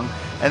song,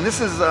 and this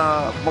is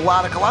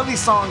melodic. A lot of these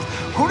songs,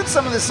 who did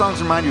some of these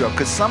songs remind you of?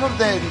 Because some of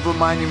them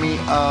reminded me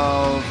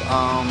of,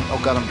 oh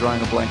God, I'm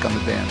drawing a blank on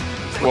the band.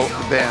 The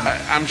band?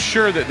 I'm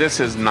sure that this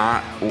is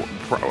not,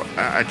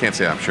 I can't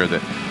say I'm sure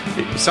that,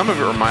 some of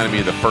it reminded me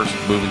of the first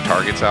Moving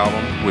Targets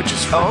album, which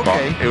is from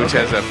which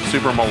has a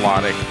super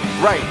melodic.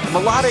 Right,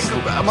 melodic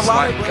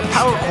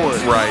power chord.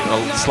 Right,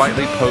 a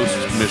slightly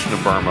post-Mission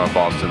of Burma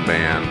Boston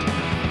band.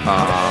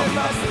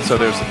 So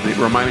it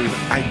reminded me,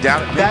 I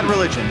doubt it. Bad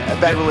Religion.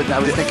 I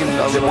was thinking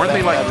a little weren't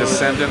they like Bad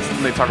Descendants?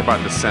 And they talk about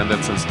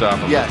Descendants and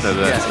stuff. And yes,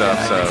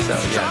 stuff. I think so.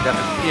 Yeah,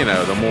 definitely.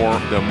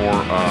 The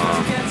more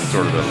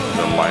sort of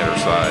the lighter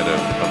side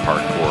of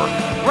hardcore.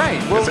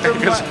 Right. Well,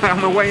 because on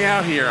the way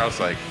out here, I was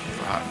like,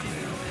 fuck,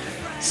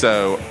 man.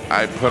 So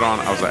I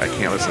was like, I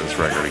can't listen to this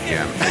record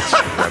again. It's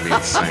gonna be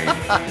insane.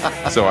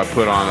 So I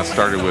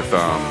started with,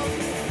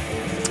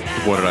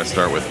 what did I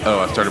start with? Oh,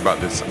 I started about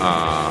this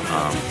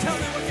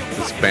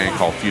this band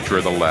called Future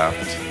of the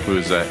Left,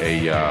 who's a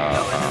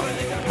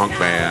punk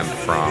band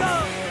from,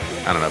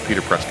 I don't know,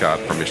 Peter Prescott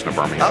from Mission of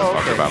Burma. I was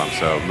talking about them.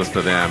 So listen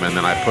to them, and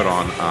then I put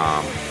on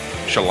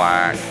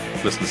Shellac,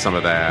 listen to some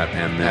of that,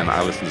 and then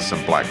I listened to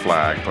some Black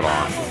Flag,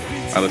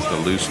 I listened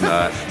to Loose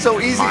Nut. So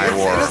easy.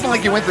 It isn't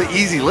like you went to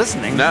easy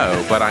listening.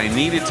 No, but I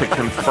needed to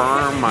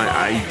confirm my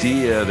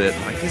idea that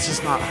like this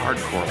is not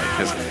hardcore.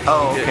 Because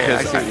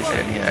I see what you're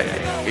saying.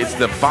 Yeah. It's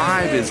the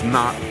vibe is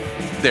not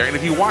there, and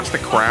if you watch the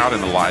crowd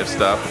and the live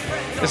stuff,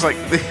 it's like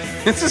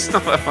this is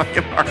not a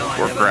fucking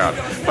hardcore crowd.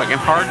 Fucking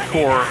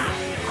hardcore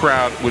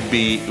crowd would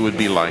be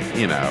like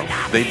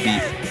they'd be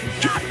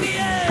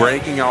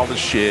breaking all the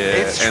shit.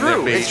 It's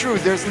true. It's true.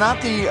 There's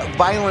not the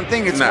violent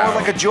thing. It's more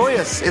like a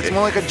joyous. It's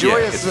more like a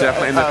joyous. It's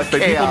definitely. And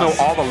people know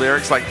all the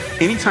lyrics. Like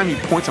anytime he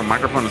points a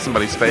microphone to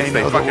somebody's face,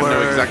 they fucking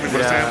know exactly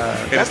what it's saying.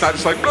 And it's not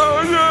just like.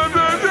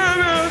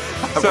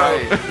 So,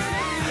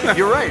 right.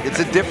 You're right. It's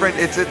a different.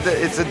 It's a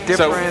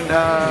different.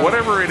 So,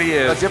 whatever it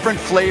is, a different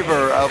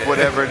flavor of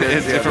whatever it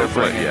is. It's different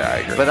flavor. Yeah, I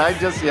agree. But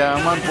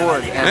I'm on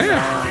board. And,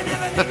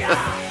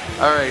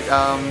 all right.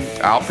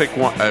 I'll pick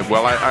one.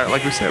 Well, I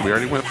like we said, we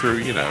already went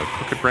through.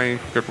 Crooked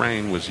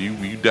Rain was you.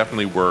 You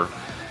definitely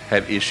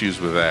had issues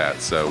with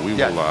that. So we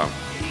will.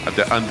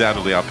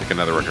 Undoubtedly, I'll pick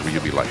another record where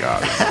you'll be like,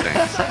 this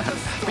stinks.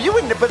 But you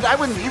wouldn't. But I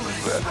wouldn't.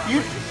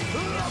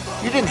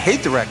 You didn't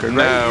hate the record,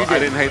 right? No, I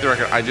didn't hate the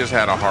record. I just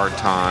had a hard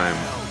time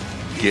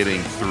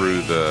getting through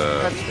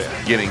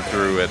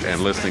it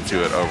and listening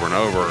to it over and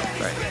over.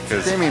 Right.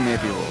 Jamie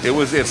maybe will.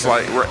 It's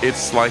like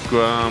it's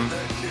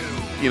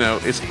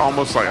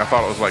almost like I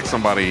thought it was like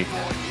somebody,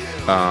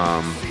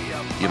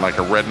 like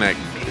a redneck.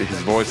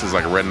 His voice is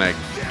like a redneck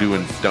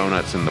doing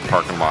donuts in the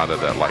parking lot of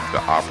the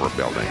opera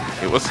building.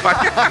 It was like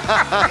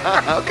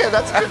Okay,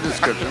 that's a good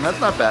description. That's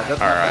not bad.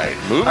 That's all not right,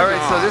 bad. moving All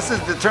right, so on. this is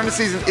the turn of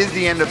season is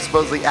the end of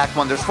supposedly Act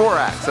 1. There's 4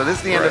 acts. So this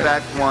is the end of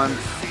Right. Act 1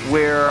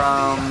 where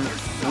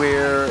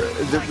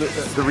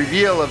the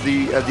reveal of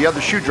the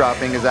other shoe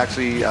dropping is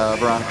actually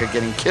Veronica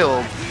getting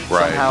killed.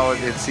 Right. Somehow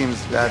it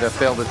seems at a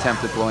failed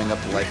attempt at blowing up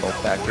the light bulb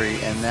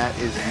factory, and that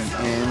is the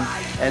end.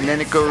 And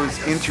then it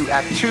goes into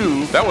Act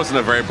 2. that wasn't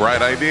a very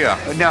bright idea.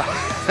 No,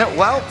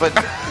 well, but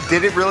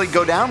did it really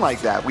go down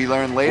like that? We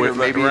learned later With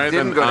maybe it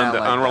didn't go down the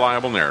like that.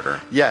 unreliable narrator.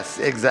 Yes,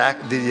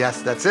 exactly.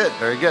 Yes, that's it.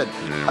 Very good.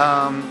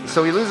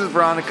 So he loses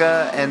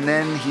Veronica, and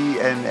then he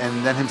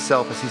and then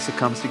himself as he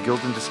succumbs to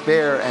guilt and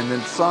despair. And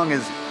the song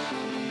is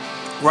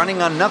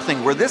 "Running on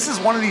Nothing," where this is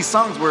one of these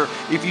songs where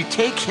if you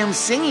take him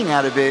singing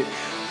out of it,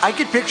 I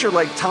could picture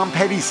like Tom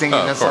Petty singing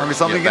Oh, of this song or course.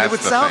 something, Yeah, and it would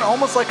that's the sound thing.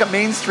 almost like a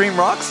mainstream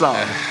rock song.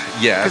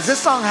 Yes. Because this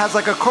song has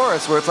like a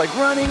chorus where it's like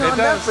 "Running on It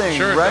does. Nothing,"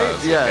 Sure it right?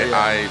 does. Yeah, Okay, yeah.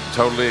 I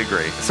totally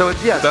agree. So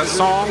it's yes. The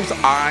songs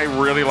I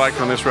really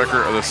liked on this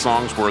record are the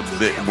songs where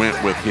that went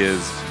with his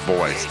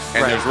voice,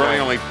 and Right, there's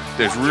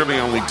really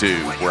only 2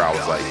 where I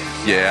was like,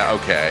 yeah,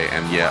 okay,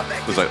 and yeah,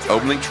 it was like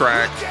opening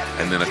track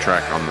and then a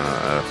track on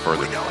the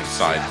further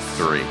side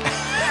 3.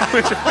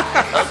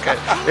 Okay,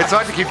 it's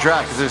hard to keep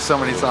track because there's so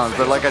many songs.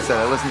 But like I said,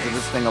 I listen to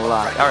this thing a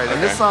lot. All right,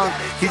 and this song,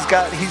 he's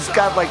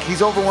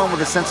overwhelmed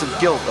with a sense of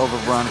guilt over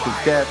Veronica's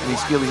death, and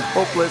he's feeling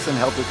hopeless and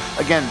helpless.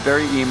 Again,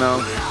 very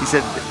emo. He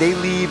said, "They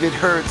leave, it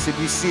hurts. If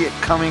you see it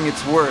coming,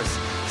 it's worse.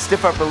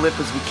 Stiff upper lip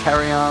as we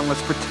carry on.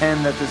 Let's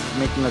pretend that this is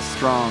making us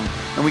strong,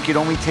 and we could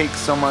only take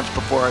so much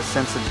before our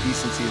sense of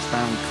decency is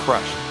finally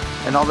crushed.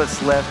 And all that's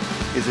left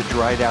is a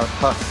dried out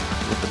husk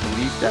with the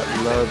belief that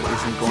love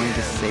isn't going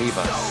to save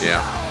us."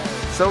 Yeah,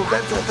 So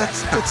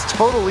that's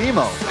total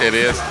emo. it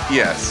is.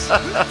 Yes,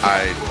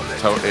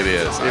 it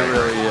is. It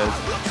really is.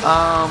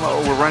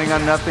 We're running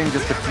on nothing,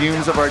 just the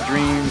fumes of our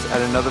dreams.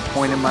 At another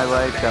point in my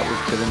life, that was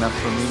good enough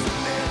for me.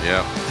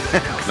 Yep.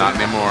 Not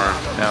anymore.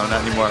 No,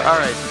 not anymore. All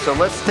right, so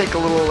let's take a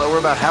little. We're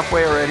about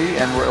halfway already,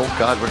 and we're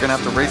gonna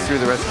have to race through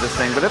the rest of this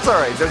thing. But it's all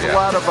right. There's a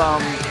lot of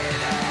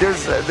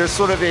there's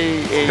sort of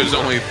a There's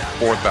only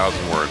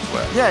 4,000 words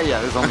left. yeah.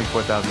 There's only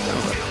 4,000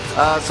 words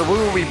left. So we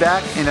will be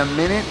back in a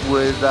minute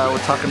with we're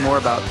talking more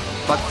about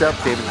Fucked Up.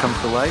 David Comes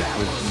to Life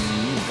with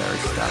me, Barry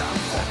Stockton.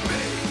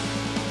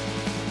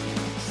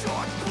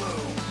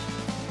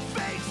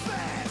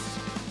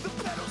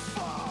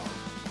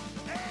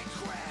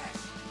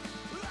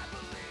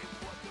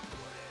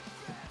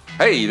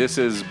 Hey, this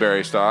is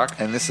Barry Stock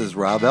And this is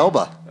Rob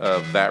Elba.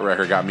 of That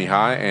Record Got Me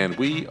High, and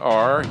we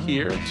are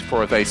here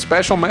for a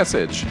special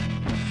message.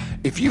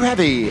 If you have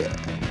a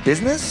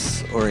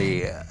business or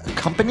a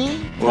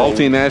company or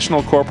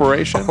Multinational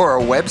corporation. or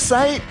a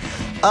website,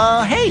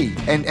 hey,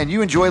 and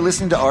you enjoy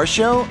listening to our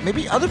show,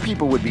 maybe other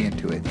people would be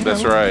into it.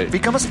 That's right.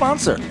 Become a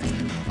sponsor.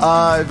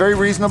 Very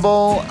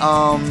reasonable.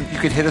 You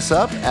could hit us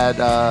up at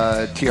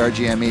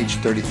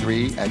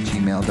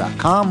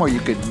trgmh33@gmail.com, or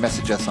you could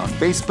message us on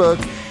Facebook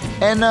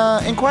and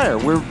inquire.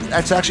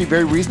 It's actually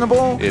very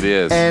reasonable. It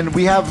is. And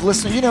we have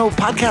listeners,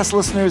 podcast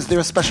listeners, they're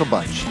a special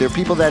bunch. They're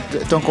people that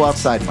don't go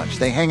outside much.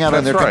 They hang out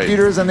on That's their right.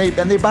 computers and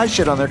they buy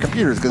shit on their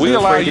computers because We they're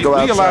allow afraid to you. go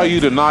We outside. allow you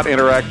to not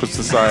interact with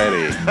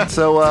society.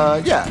 So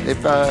yeah,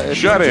 if you're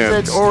Shut-ins.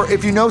 interested, or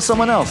if you know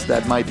someone else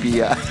that might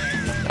be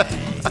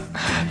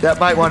that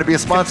might want to be a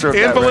sponsor of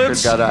That Record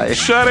Invalids, Got I,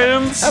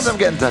 shut-ins, have them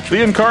get in touch with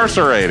the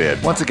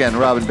incarcerated. Once again,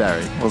 Robin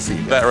Barry. We'll see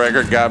you. That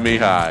Record Got Me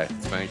High.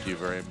 Thank you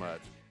very much.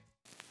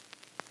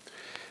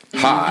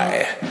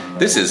 Hi,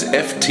 this is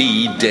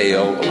F.T.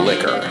 Dale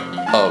Liquor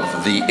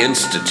of The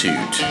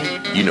Institute.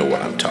 You know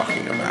what I'm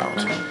talking about.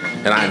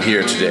 And I'm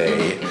here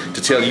today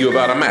to tell you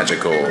about a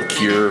magical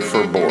cure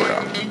for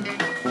boredom.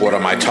 What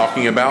am I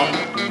talking about?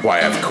 Why,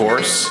 of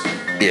course,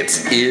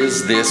 it's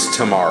Is This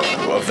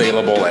Tomorrow,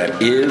 available at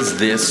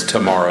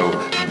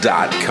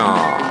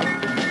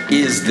isthistomorrow.com.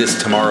 Is This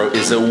Tomorrow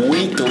is a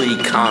weekly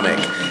comic,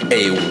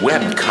 a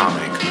web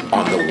comic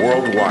on the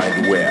World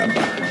Wide Web.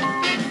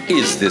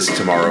 Is This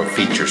Tomorrow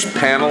features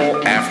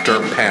panel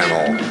after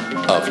panel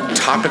of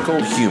topical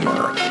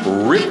humor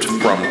ripped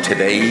from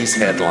today's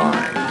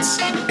headlines.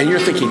 And you're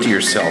thinking to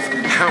yourself,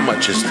 how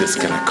much is this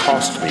going to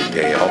cost me,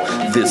 Dale,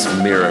 this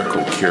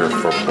miracle cure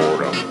for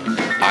boredom?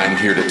 I'm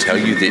here to tell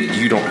you that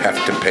you don't have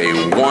to pay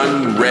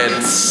 1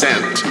 red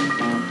cent.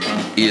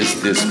 Is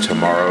This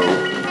Tomorrow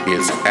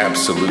is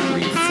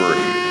absolutely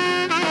free.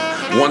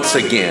 Once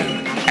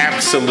again,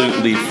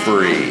 absolutely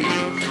free.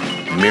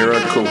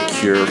 Miracle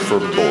cure for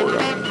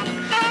boredom.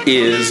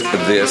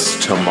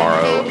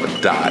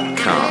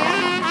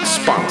 isthistomorrow.com.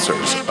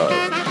 Sponsors of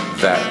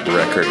That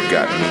Record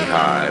Got Me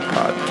High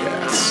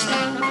podcast.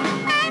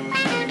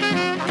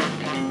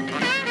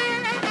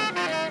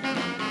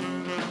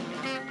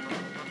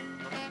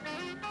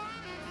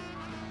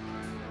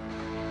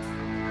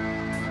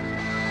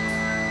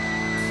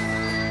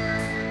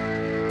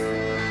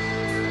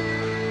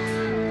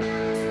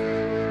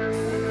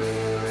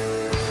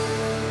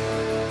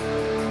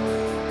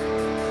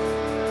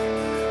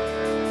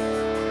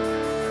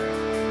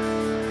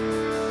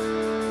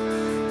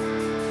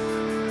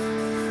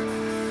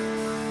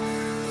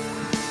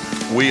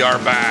 We are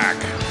back.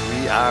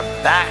 We are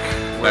back.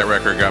 That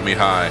record got me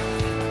high.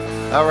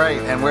 All right,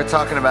 and we're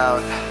talking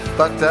about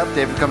Fucked Up,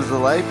 David Comes to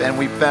Life, and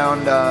we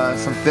found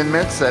some Thin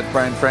Mints at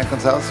Brian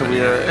Franklin's house, so we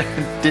are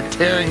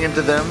tearing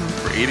into them.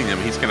 We're eating them.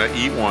 He's going to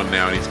eat one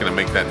now, and he's going to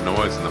make that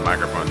noise in the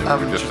microphone.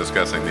 We were just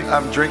discussing these.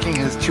 I'm drinking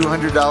his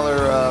 $200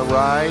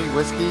 rye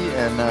whiskey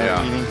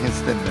and eating his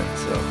Thin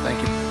Mints, so thank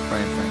you,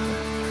 Brian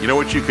Franklin. You know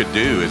what you could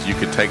do is you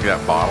could take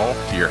that bottle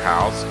to your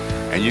house,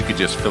 and you could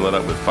just fill it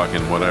up with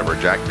fucking whatever,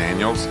 Jack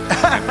Daniels,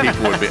 and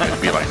people would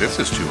be like, this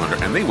is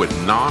 200, and they would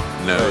not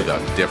know the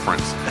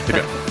difference. They'd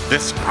be like,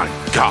 this, my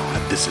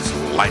God, this is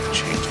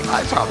life-changing.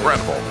 It's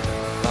incredible.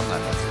 I'm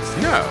not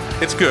necessarily. No,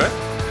 it's good.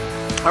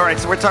 All right,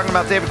 so we're talking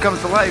about David Comes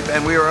to Life,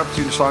 and we are up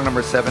to song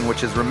number 7,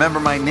 which is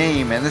Remember My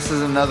Name, and this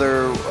is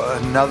another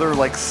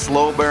like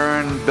slow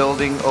burn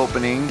building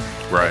opening.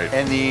 Right.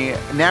 And the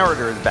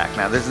narrator is back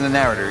now. This is the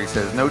narrator. He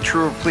says, no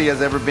truer plea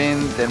has ever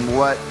been than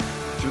what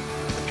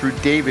through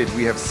David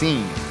we have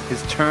seen.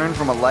 His turn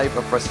from a life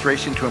of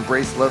frustration to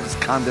embrace love's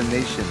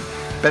condemnation.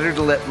 Better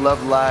to let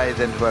love lie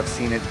than to have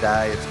seen it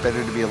die. It's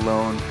better to be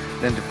alone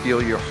than to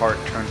feel your heart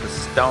turn to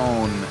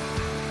stone.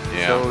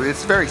 Yeah. So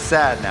it's very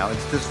sad now.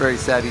 It's just very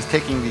sad. He's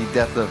taking the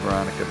death of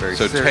Veronica very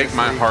seriously. So take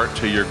my heart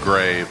to your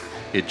grave.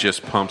 It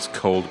just pumps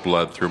cold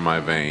blood through my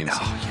veins.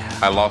 Oh, yeah.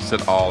 I lost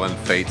it all in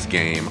fate's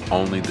game.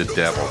 Only the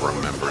devil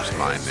remembers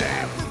my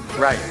name.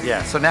 Right,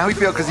 yeah. So now he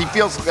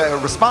feels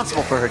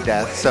responsible for her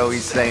death, so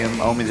he's saying,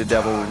 only the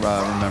devil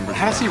remembers.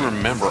 How does he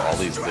remember all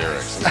these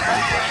lyrics?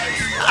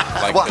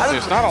 Like, well,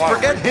 there's not a lot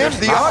forget of, him,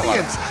 the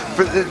audience.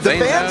 The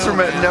fans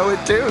know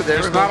it too.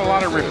 There's not a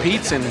lot of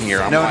repeats in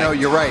here. No,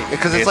 you're right.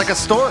 Because it's like a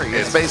story.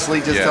 It's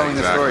basically just telling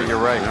the story. You're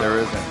right. There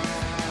isn't.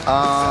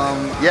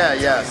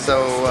 So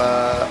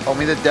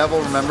only the devil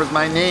remembers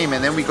my name.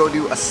 And then we go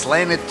to A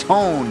Slanted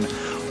Tone,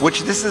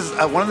 which this is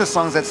one of the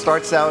songs that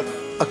starts out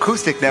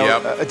acoustic. Now,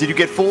 did you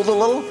get fooled a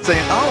little?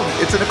 Saying,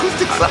 it's an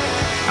acoustic song.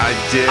 I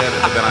did,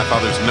 but then I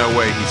thought there's no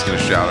way he's going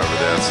to shout over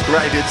this.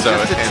 Right, it's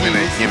just a and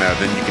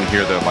then you can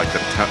hear the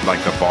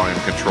volume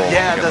control.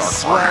 Yeah, the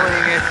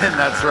swelling in.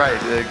 That's right,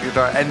 the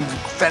guitar and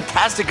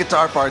fantastic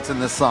guitar parts in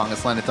this song. A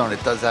Slanted Tone.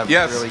 It does have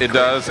really it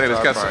does, and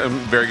it's got parts. some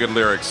very good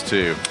lyrics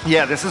too.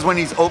 Yeah, this is when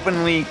he's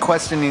openly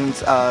questioning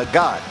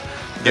God.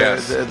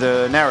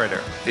 The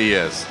narrator. He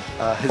is.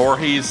 Or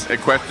he's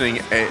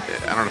questioning, I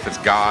don't know if it's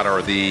God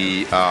or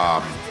the...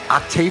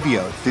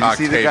 Octavio. Did you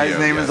see the guy's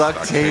name is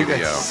Octavio?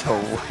 It's so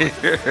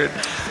weird.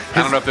 I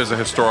don't know if there's a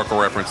historical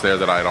reference there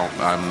that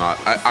I'm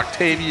not...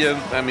 Octavia,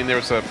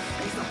 there's a...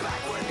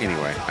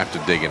 Anyway, I have to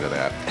dig into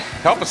that.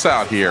 Help us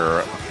out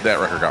here. That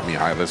record got me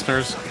high,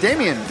 listeners.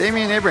 Damien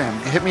Abraham,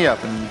 hit me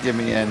up and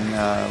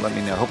let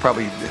me know. He'll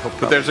probably.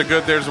 But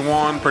there's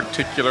one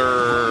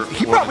particular.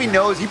 He probably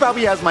knows. He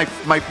probably has my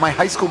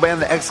high school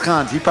band, the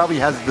Ex-Cons. He probably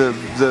has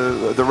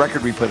the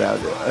record we put out,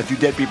 Do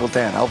Dead People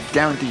Tan. I'll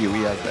guarantee you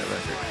he has that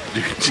record.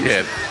 Do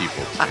Dead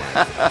People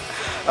Tan.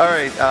 All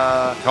right.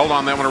 Hold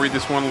on, I want to read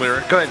this one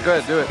lyric. Go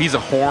ahead, do it. He's a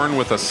horn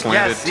with a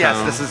slanted tone.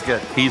 Yes, this is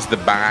good. He's the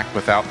back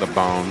without the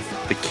bone.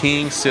 The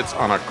king sits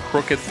on a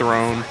crooked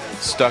throne,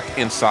 stuck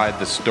inside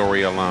the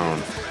story alone.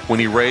 When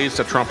he raised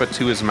a trumpet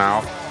to his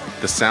mouth,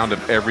 the sound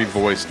of every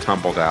voice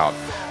tumbled out.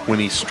 When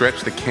he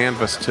stretched the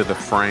canvas to the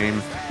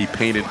frame, he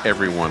painted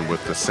everyone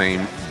with the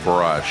same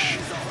brush.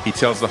 He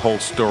tells the whole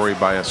story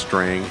by a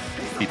string.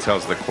 He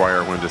tells the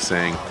choir when to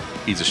sing.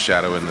 He's a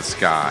shadow in the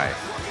sky.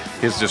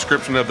 His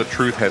description of the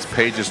truth has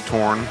pages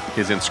torn.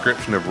 His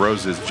inscription of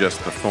roses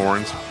just the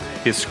thorns.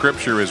 His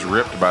scripture is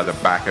ripped by the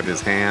back of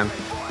his hand.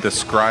 The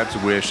scribe's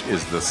wish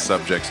is the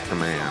subject's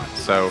command.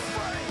 So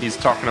he's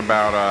talking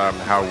about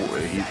how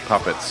he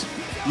puppets.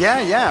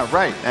 Yeah,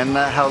 right. And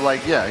how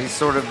he's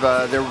sort of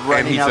they're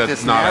writing out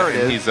this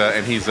narrative.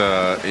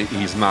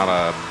 He's not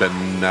a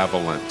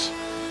benevolent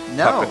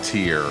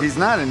puppeteer. He's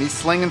not, and he's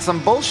slinging some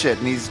bullshit,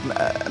 and he's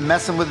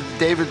messing with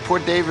poor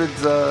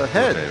David's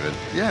head. Poor David.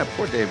 Yeah,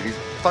 poor David. He's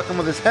fucking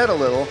with his head a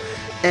little,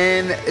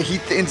 and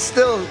and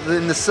still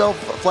in the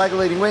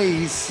self-flagellating way,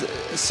 he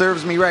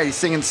serves me right. He's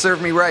singing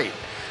 "Serve Me Right,"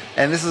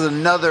 and this is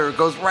another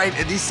goes right.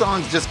 And these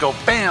songs just go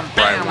bam,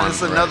 bam. And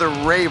this is another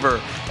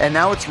raver, and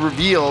now it's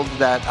revealed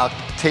that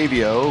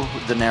Octavio,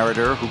 the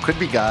narrator, who could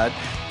be God,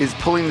 is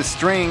pulling the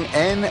string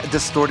and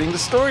distorting the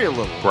story a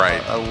little.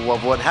 Right.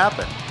 Of what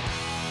happened.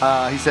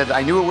 He said,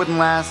 I knew it wouldn't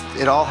last.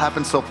 It all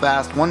happened so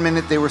fast. One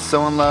minute they were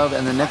so in love,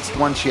 and the next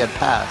one she had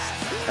passed.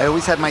 I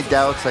always had my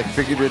doubts. I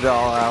figured it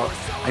all out.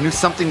 I knew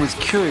something was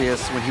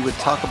curious when he would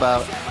talk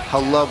about how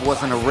love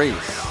wasn't a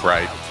race.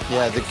 Right.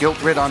 Yeah, the guilt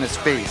writ on his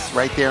face,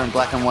 right there in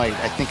black and white.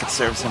 I think it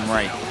serves him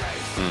right.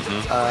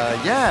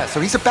 Mm-hmm.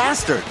 So he's a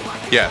bastard.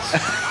 Yes.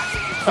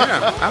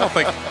 Yeah, I don't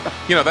think,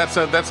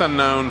 that's a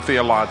known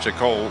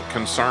theological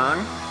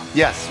concern.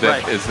 Yes,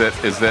 right. Is that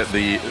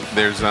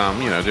there's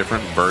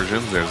different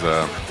versions.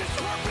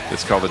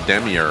 It's called a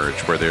demiurge,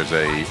 where there's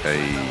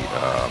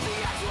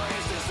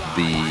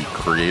the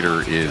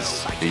creator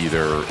is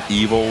either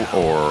evil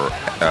or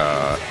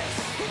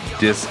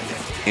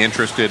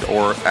disinterested,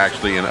 or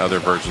actually in other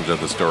versions of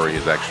the story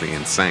is actually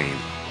insane.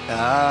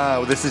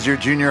 Well, this is your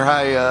junior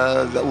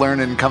high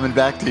learning coming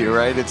back to you,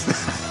 right? It's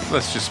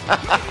Let's just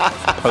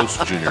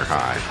post junior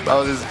high.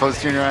 oh, this is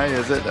post junior high,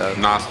 is it?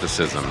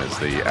 Gnosticism is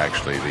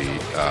actually the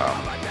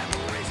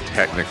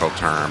technical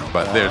term,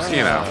 but there's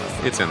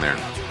it's in there.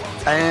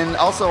 And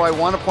also, I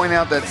want to point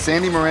out that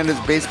Sandy Miranda's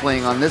bass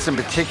playing on this in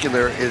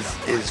particular is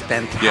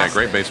fantastic. Yeah,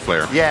 great bass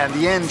player. Yeah, in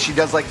the end, she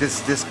does like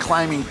this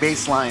climbing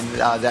bass line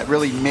that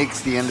really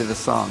makes the end of the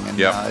song, and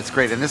it's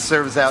great. And this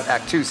serves out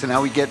Act 2. So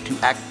now we get to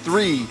Act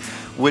 3,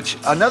 which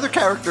another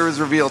character is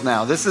revealed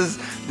now. This is,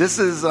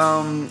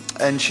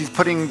 and she's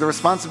putting the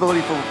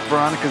responsibility for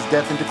Veronica's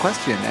death into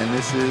question. And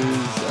this is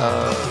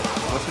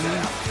what's her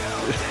name?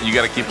 You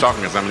got to keep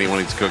talking because I'm gonna eat one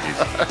of these cookies.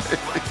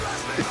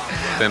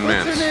 10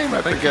 minutes. What's her name?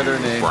 I forget her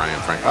name. Brian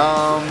Franklin.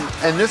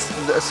 And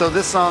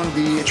this song,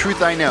 The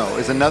Truth I Know,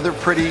 is another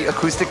pretty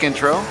acoustic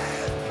intro.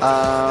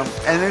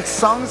 And this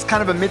song is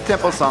kind of a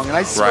mid-tempo song. And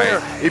I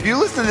swear, if you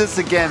listen to this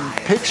again,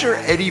 picture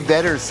Eddie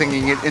Vedder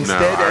singing it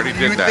instead. I already and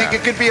did you that. think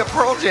it could be a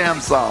Pearl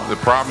Jam song. The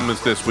problem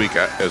is this week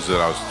is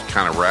that I was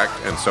kind of wrecked,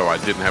 and so I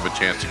didn't have a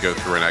chance to go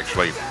through and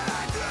actually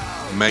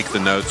make the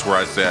notes where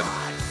I said,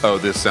 oh,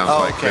 this sounds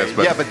like this.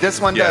 But this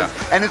one does.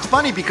 And it's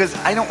funny because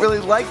I don't really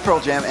like Pearl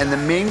Jam, and the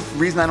main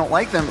reason I don't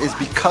like them is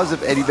because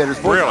of Eddie Vedder's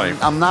voice. Really?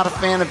 I'm not a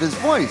fan of his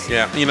voice.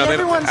 Yeah,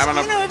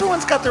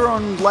 everyone's got their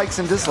own likes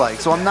and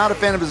dislikes, so I'm not a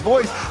fan of his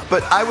voice.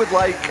 But I would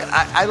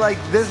I like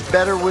this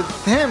better with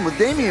him, with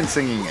Damien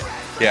singing it.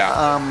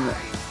 Yeah.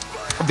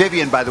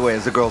 Vivian, by the way,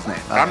 is the girl's name.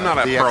 I'm not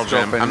a Pearl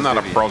Jam. I'm not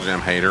a Vivian. Pearl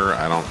Jam hater.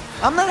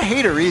 I'm not a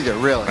hater either,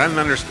 really. I don't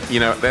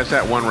understand. There's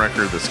that one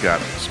record that's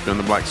got Spin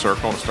the Black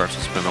Circle. It starts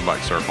with Spin the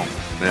Black Circle.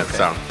 And it's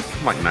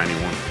like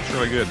 91. It's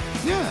really good.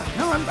 Yeah.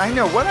 No, I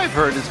know. What I've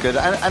heard is good.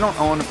 I don't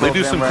own a Pearl Jam They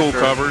do some record.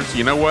 cool covers.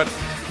 You know what?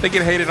 They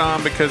get hated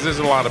on because there's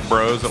a lot of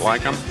bros that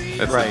like them.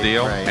 That's the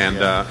deal. And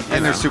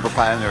they're super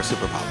popular.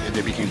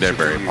 They're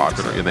very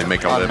popular. And they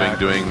make a living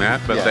doing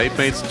that. But they've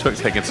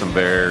taken some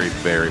very,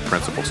 very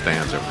principled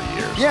stands over the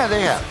years. Yeah,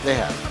 they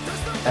have.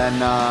 And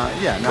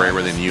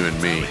braver than you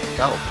and me.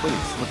 Oh,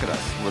 please look at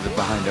us with it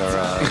behind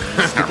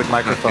our stupid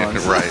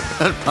microphones, right?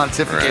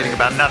 Pontificating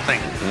about nothing.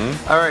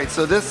 Mm-hmm. All right,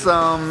 so this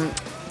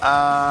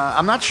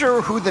I'm not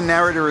sure who the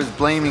narrator is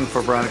blaming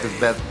for Veronica's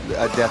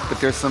death, but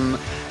there's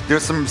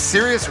some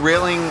serious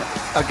railing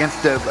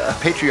against the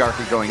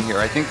patriarchy going here.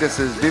 I think this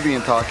is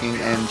Vivian talking,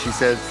 and she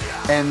says,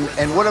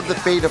 and what of the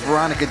fate of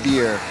Veronica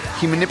dear?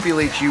 He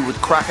manipulates you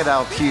with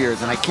crocodile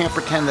tears, and I can't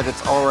pretend that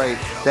it's all right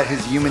that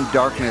his human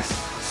darkness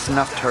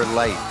snuffed her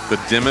light. The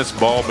dimmest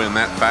bulb in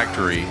that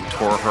factory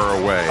tore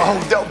her away.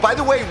 Oh, no, by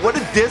the way, what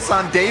a diss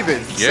on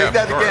David. Say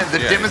that again. The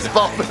dimmest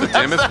bulb. The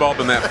dimmest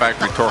bulb in that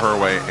factory tore her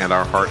away, and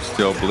our hearts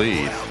still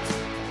bleed.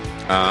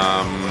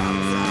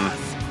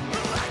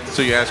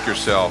 So you ask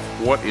yourself,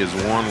 what is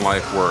one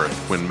life worth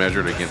when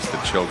measured against the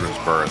children's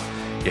birth?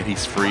 Yet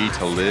he's free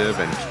to live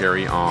and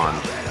carry on,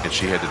 and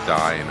she had to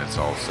die, and it's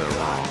all so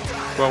wrong.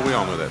 Well, we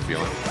all know that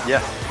feeling.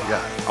 Yeah.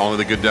 Only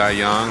the good die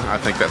young. I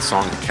think that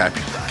song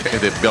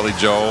that Billy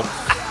Joel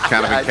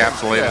kind of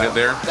encapsulated it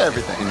there.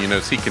 Everything. And you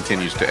notice he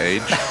continues to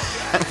age.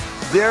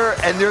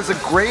 There's a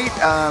great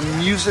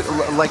music,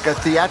 like a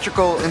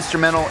theatrical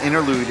instrumental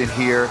interlude in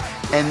here.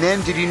 And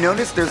then, did you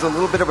notice there's a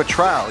little bit of a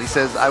trial? He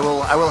says, I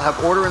will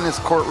have order in this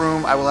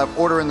courtroom. I will have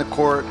order in the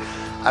court.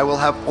 I will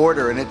have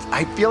order. And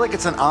I feel like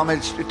it's an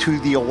homage to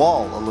The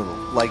Wall a little,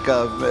 like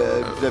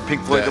the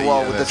Pink Floyd The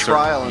Wall with the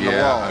trial and The Wall.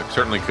 Yeah, it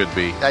certainly could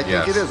be. I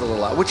think it is a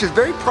little, which is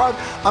very Prague.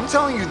 I'm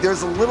telling you,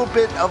 there's a little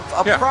bit of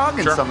Prague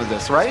in some of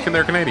this, right? And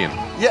they're Canadian.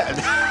 Yeah.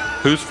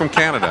 Who's from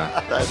Canada?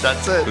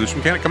 That's it. Who's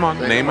from Canada? Come on,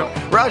 name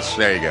it. Rush.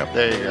 There you go.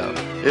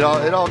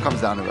 It all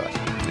comes down to Rush.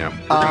 Yeah.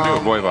 We're going to do a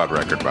Voivod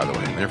record, by the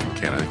way, and they're from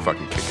Canada. They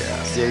fucking kick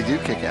ass. They do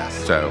kick ass.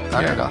 So,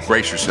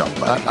 brace yourself,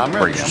 buddy. I'm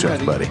ready. Brace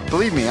yourself, buddy.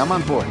 Believe me, I'm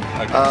on board.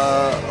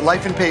 Okay.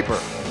 Life in Paper.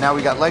 Now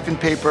we got Life in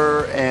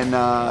Paper and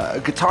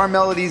guitar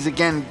melodies.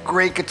 Again,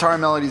 great guitar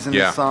melodies in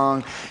this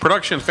song.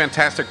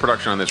 Fantastic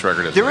production on this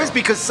record as well. There is,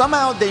 because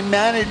somehow they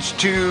managed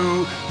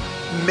to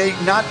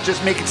not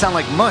just make it sound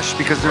like mush,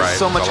 because there's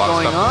so much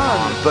going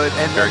on, but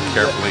very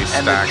carefully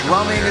stacked. And the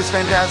drumming is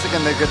fantastic,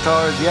 and the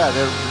guitars,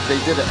 they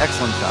did an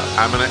excellent job.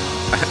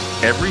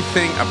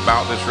 Everything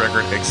about this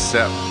record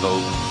except the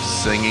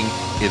singing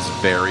is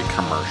very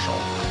commercial.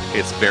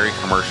 It's very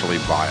commercially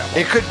viable.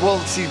 It could,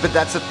 but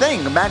that's the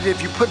thing. Imagine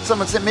if you put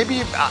someone,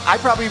 maybe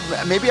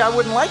I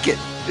wouldn't like it.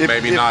 If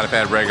not if I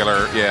had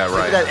regular, If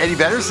it had Eddie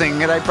Vedder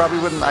singing it, I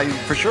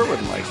for sure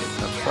wouldn't like it.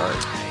 I'm sorry.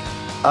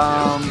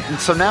 And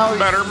so now,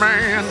 Better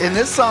Man. In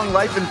this song,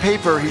 Life in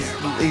Paper,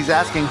 he's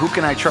asking, who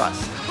can I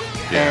trust?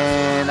 Yeah.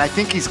 And I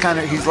think he's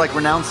like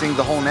renouncing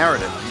the whole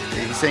narrative.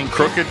 He's saying,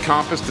 crooked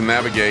compass to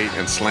navigate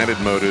and slanted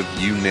motive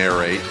you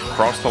narrate.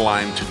 Cross the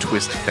line to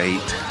twist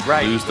fate.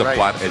 Lose the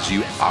plot as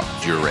you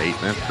obdurate.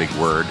 That's a big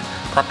word.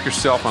 Prop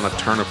yourself on a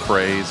turn of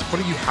phrase.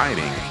 What are you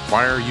hiding?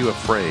 Why are you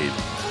afraid?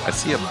 I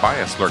see a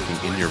bias lurking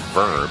in your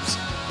verbs.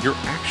 Your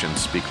actions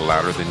speak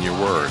louder than your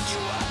words.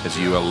 As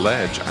you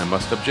allege, I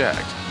must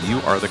object.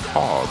 You are the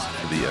cause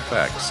of the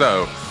effect.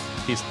 So,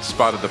 he's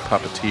spotted the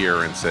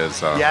puppeteer and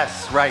says,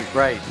 yes,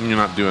 right. You're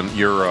not doing.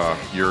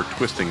 You're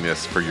twisting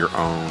this for your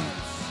own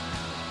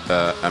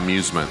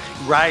amusement.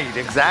 Right,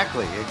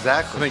 exactly.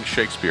 I think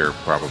Shakespeare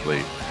probably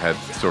had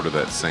sort of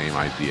that same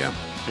idea.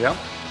 Yep.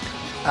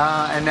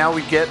 And now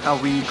we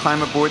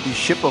climb aboard the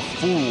Ship of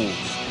Fools,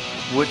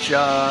 which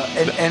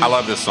and I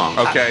love this song.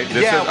 Okay,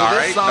 this is all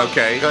right. Song,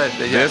 okay, good,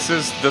 yeah. This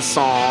is the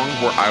song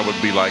where I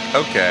would be like,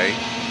 okay,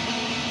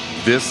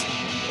 this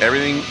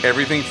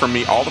everything for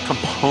me, all the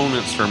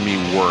components for me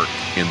work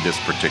in this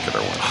particular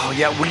one. Oh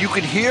yeah, well you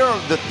could hear all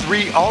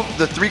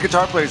the three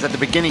guitar players at the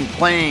beginning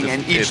playing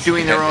and each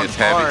doing their own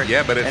part.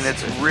 Yeah, but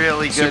it's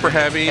really good. Super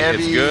heavy.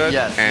 It's good.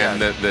 Yes,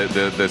 and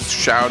the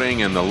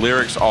shouting and the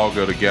lyrics all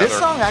go together. This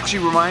song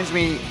actually reminds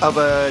me of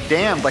a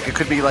Damned, like it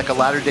could be like a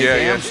Latter-day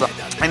Damned song.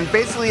 And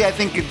basically, I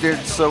think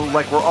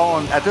we're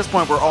all at this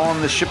point we're all on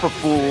the Ship of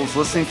Fools,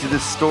 listening to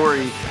this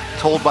story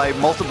told by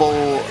multiple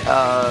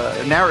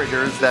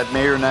narrators that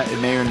may or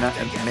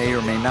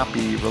may not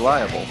be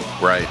reliable.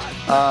 Right.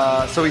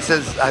 So he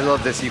says, I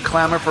love this. You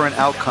clamor for an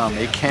outcome,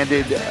 a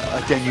candid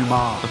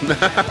denouement.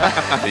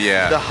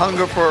 Yeah. The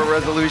hunger for a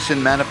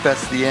resolution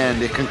manifests the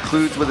end. It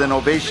concludes with an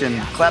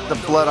ovation. Clap the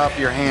blood off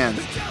your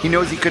hands. He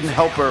knows he couldn't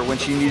help her when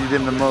she needed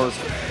him the most.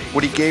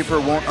 What he gave her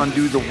won't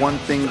undo the one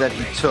thing that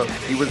he took.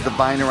 He was the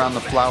vine around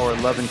the flower,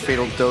 love and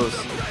fatal dose.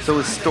 So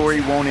his story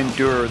won't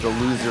endure. The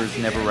losers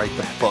never write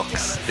the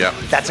books. Yep.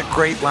 That's a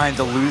great line.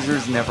 The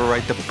losers never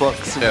write the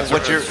books. That's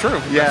true.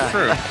 Yeah. That's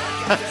true.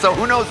 So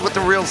who knows what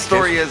the real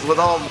story is with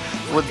all...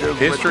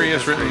 History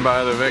is written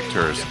by the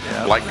victors.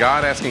 Yeah. Like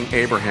God asking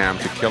Abraham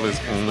to kill his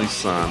only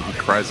son, he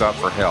cries out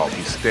for help.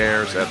 He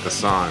stares at the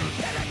sun.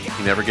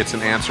 He never gets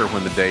an answer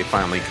when the day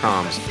finally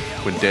comes.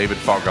 When David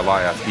fought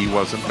Goliath, he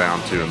wasn't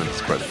bound to, and then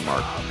it's question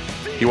mark.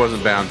 He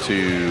wasn't bound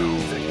to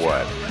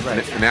what?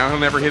 Right. Now he'll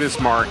never hit his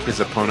mark. His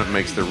opponent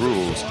makes the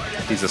rules.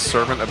 He's a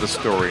servant of the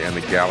story and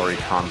the gallery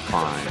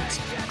confines,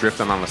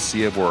 drifting on a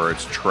sea of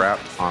words,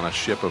 trapped on a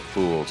ship of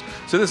fools.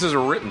 So this is a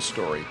written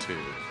story too.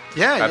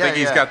 Yeah, I think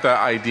he's got the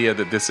idea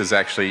that this is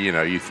actually,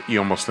 you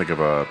almost think of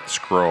a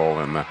scroll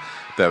and the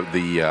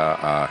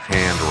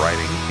hand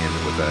writing in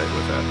with a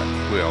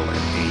quill and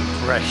ink.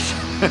 Right.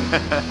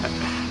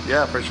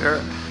 Yeah, for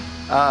sure.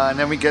 And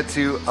then we get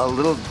to A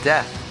Little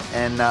Death.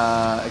 And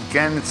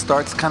again, it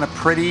starts kind of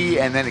pretty,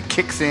 and then it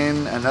kicks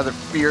in another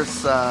fierce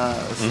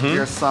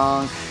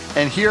song.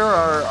 And here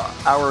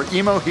our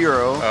emo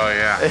hero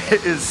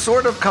is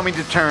sort of coming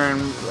to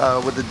terms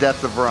with the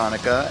death of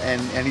Veronica,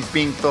 and he's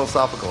being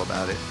philosophical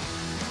about it.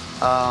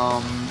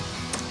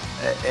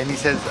 And he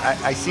says,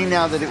 I see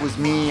now that it was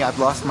me. I've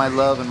lost my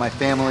love and my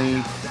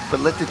family. But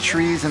let the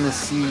trees and the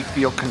sea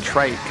feel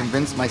contrite.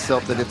 Convince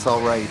myself that it's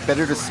all right.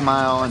 Better to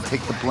smile and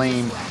take the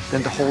blame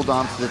than to hold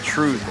on to the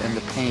truth and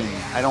the pain.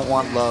 I don't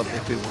want love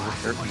if it will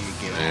hurt me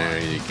again. There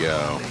you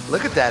go.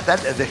 Look at that.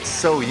 That's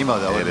so emo,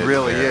 though. It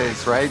really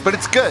is, right? But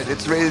it's good.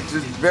 It's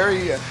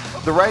very.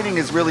 The writing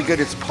is really good.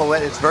 It's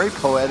poetic. It's very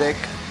poetic.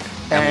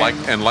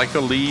 And like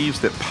the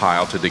leaves that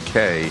pile to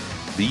decay,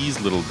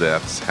 these little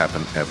deaths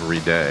happen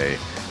every day.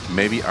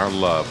 Maybe our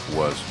love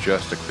was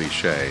just a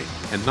cliche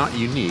and not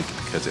unique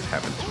because it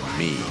happened to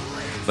me.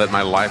 Let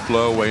my life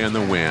blow away in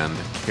the wind,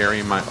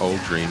 carry my old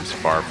dreams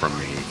far from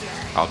me.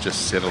 I'll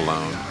just sit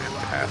alone and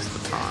pass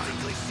the time.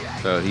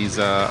 So he's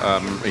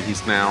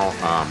now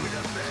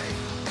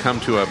come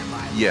to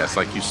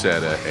like you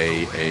said,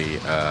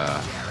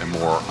 a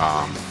more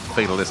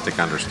fatalistic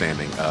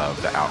understanding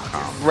of the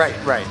outcome. Right.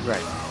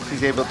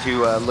 He's able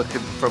to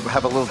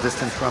have a little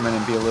distance from it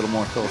and be a little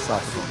more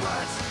philosophical.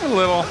 A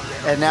little.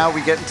 And now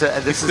we get into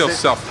this. He's still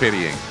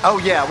self-pitying. Oh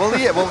yeah,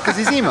 because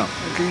he's emo.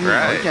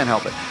 Right. He can't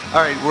help it.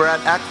 All right, we're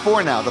at Act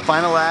 4 now, the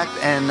final act,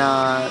 and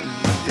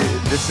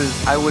this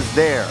is I Was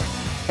There.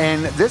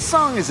 And this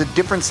song is a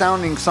different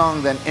sounding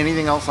song than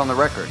anything else on the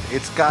record.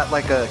 It's got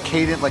like a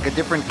cadence, like a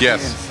different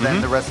cadence than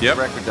the rest of the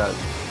record does.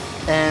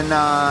 And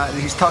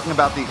he's talking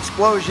about the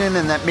explosion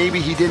and that maybe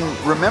he didn't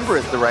remember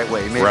it the right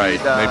way. Maybe,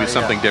 maybe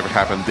something different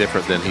happened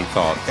different than he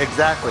thought.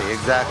 Exactly.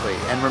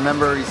 And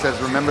remember, he says,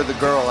 remember the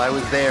girl, I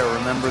was there.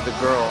 Remember the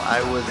girl,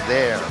 I was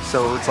there.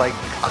 So it's like,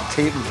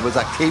 was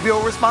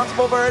Octavio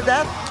responsible for her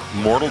death?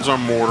 Mortals are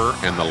mortar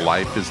and the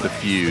life is the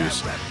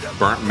fuse.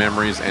 Burnt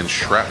memories and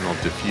shrapnel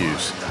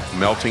diffuse.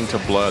 Melting to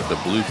blood the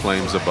blue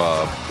flames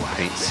above.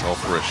 Paint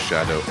sulphurous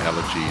shadow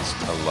elegies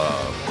to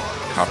love.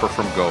 Copper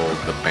from gold,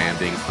 the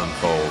banding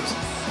unfolds.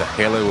 The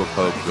halo of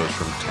hope goes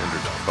from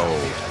tender to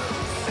cold.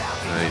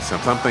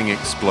 Something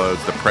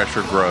explodes, the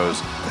pressure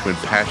grows. When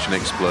passion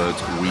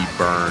explodes, we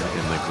burn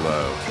in the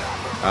glow.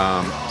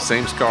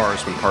 Same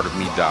scars when part of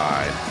me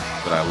died,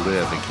 but I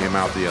lived and came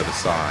out the other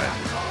side.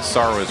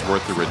 Sorrow is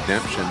worth the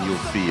redemption you'll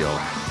feel.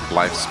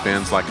 Life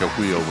spins like a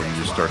wheel when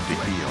you start to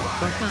heal.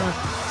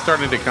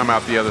 Starting to come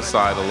out the other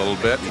side a little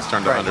bit. He's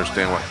starting to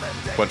understand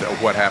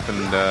what happened.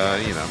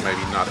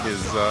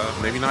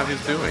 Maybe not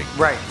his doing.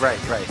 Right.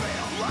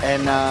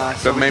 And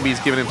so maybe he's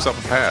giving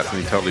himself a pass,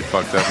 and he totally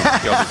fucked up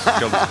and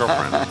killed his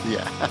girlfriend.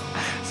 Yeah.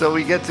 So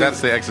we get to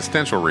that's the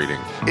existential reading.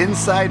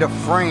 Inside a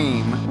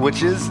Frame,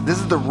 this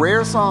is the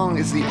rare song.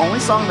 It's the only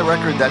song on the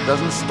record that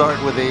doesn't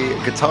start with a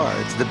guitar.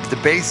 It's the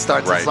bass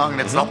starts the song,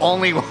 and it's the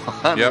only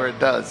one where it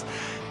does.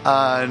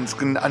 And it's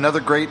another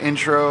great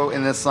intro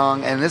in this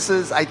song. And this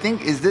is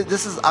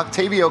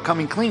Octavio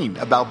coming clean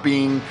about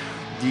being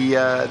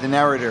the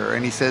narrator.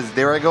 And he says,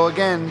 "There I go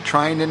again,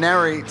 trying to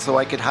narrate so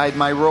I could hide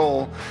my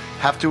role.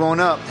 Have to own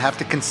up, have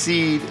to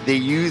concede. They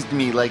used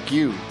me like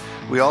you.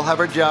 We all have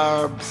our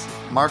jobs,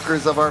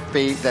 markers of our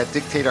fate that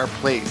dictate our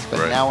place.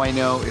 But now I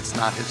know it's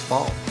not his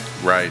fault.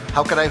 Right.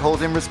 How could I hold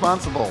him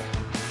responsible?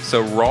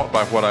 So wrought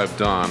by what I've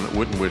done,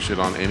 wouldn't wish it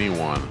on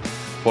anyone.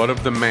 What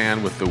of the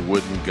man with the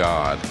wooden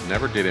god?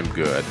 Never did him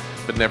good,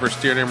 but never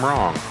steered him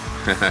wrong.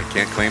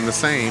 Can't claim the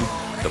same.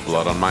 The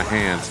blood on my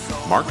hands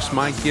marks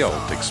my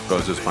guilt,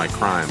 exposes my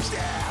crimes.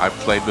 I've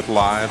played with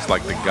lives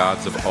like the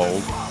gods of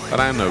old, but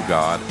I'm no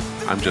god.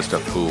 I'm just a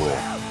fool."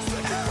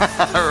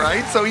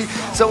 Right? So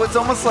it's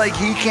almost like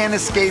he can't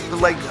escape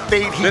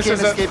fate. He can't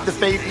escape the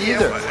fate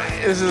either.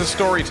 This is a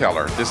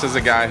storyteller. This is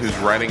a guy who's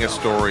writing a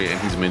story and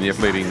he's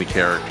manipulating the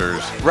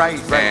characters.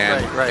 Right.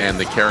 And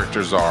the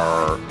characters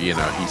are, he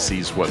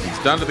sees what he's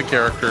done to the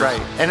characters.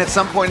 Right. And at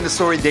some point in the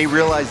story, they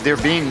realize they're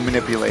being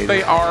manipulated.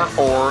 He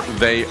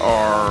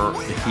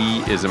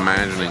is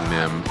imagining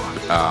them,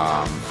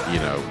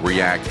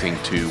 reacting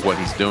to what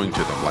he's doing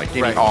to them. Like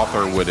any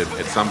author would have,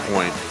 at some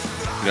point,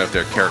 if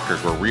their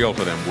characters were real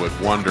to them, would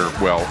wonder,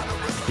 well,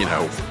 what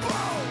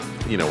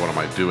am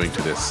I doing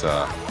to this?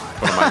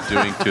 What am I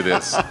doing to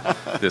this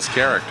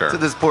character? To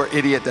this poor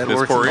idiot that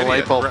works in the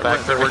light bulb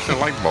factory. That works in the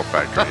light bulb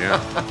factory.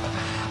 Yeah.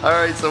 All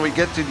right, so we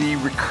get to the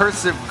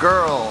recursive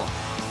girl.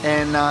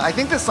 And I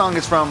think this song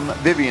is from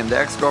Vivian, the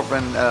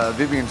ex-girlfriend,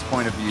 Vivian's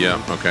point of view.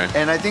 Yeah, okay.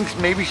 And I think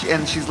maybe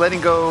she's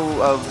letting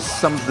go of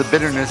some of the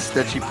bitterness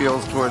that she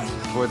feels towards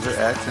her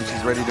ex, and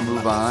she's ready to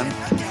move on.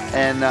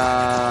 And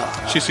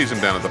she sees him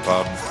down at the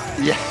pub.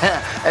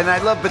 Yeah, and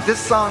but this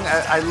song,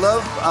 I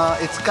love.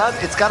 It's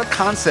got a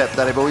concept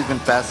that I've always been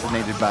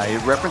fascinated by.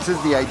 It references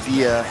the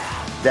idea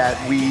that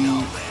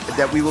we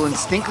will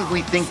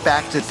instinctively think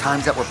back to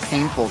times that were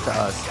painful to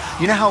us.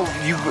 You know how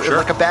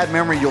like a bad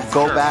memory, you'll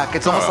go back.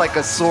 It's almost like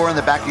a sore in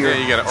the back of your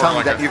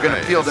tongue that you're going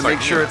to feel to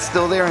make sure it's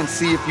still there and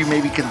see if you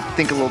maybe can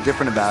think a little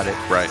different about it.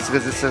 Right.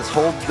 Because it says,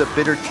 "Hold the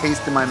bitter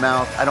taste in my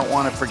mouth. I don't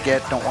want to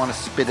forget, don't want to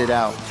spit it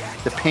out.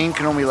 The pain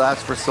can only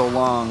last for so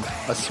long.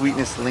 A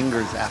sweetness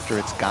lingers after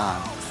it's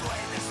gone."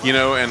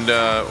 And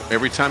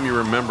every time you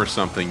remember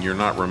something, you're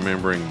not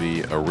remembering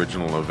the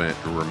original event.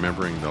 You're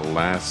remembering the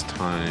last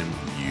time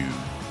you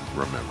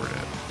remembered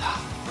it.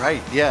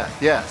 Right.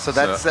 Yeah. So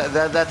that's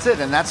it,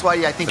 and that's why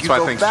I think that's you why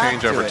go things back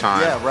change to over it.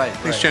 time. Yeah. Right.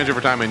 Things change over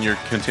time, and you're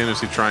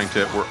continuously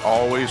we're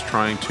always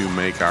trying to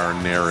make our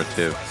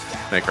narrative,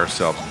 make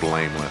ourselves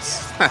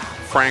blameless.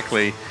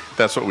 Frankly,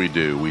 that's what we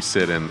do. We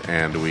sit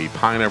and we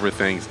pine over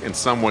things in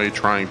some way,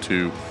 trying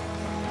to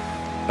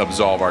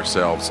absolve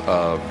ourselves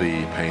of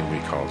the pain we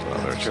cause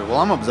others. Sure. Well,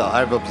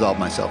 I've absolved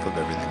myself of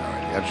everything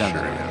already. I've done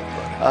that.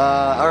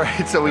 All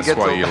right, so we That's get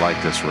why to you like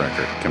this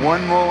record.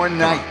 One More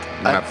Night.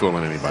 I'm not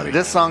fooling anybody.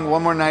 This song,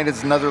 One More Night,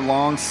 is another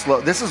long, slow.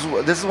 This is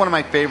one of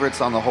my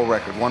favorites on the whole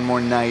record, One More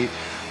Night,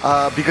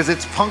 because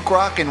it's punk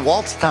rock and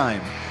waltz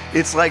time.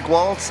 It's like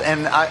waltz,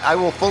 and I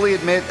will fully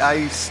admit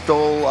I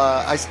stole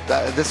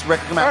this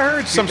record. I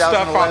heard some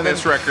stuff on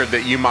this record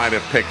that you might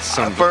have picked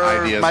some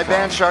ideas my from.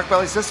 band Shark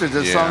Valley Sisters,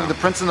 the song "The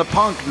Prince and the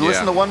Punk." You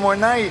listen to One More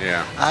Night.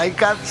 Yeah. I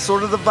got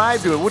sort of the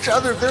vibe to it.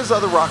 There's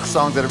other rock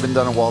songs that have been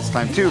done in waltz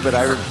time too, but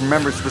I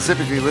remember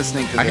specifically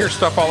listening to. I hear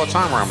stuff all the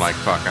time where I'm like,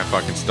 "Fuck, I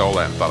fucking stole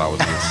that and thought I was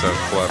being so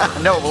clever."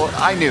 No, well,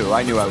 I knew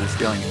I was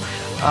stealing it.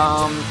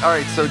 All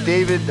right, so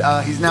David,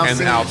 he's now. And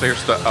I'll hear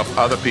stuff of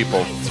other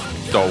people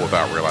stole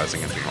without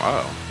realizing it.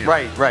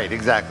 Right,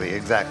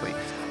 exactly.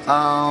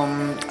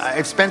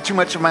 I've spent too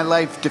much of my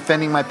life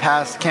defending my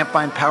past. Can't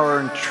find power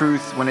and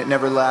truth when it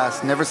never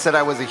lasts. Never said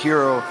I was a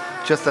hero,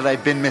 just that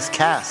I've been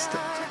miscast.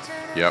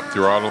 Yep,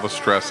 through all of the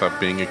stress of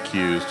being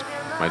accused,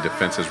 my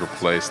defenses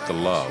replaced the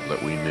love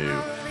that we knew.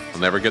 I'll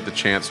never get the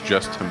chance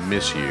just to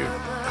miss you.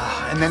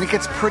 And then it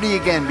gets pretty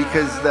again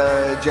because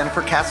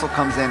Jennifer Castle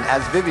comes in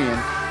as Vivian.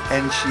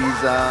 And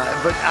she's,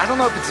 but I don't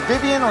know if it's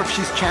Vivian or if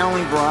she's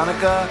channeling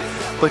Veronica,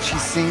 but she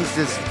sings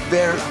this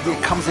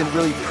it comes in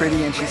really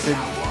pretty, and she said,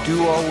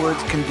 "Do all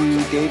words can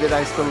do, David,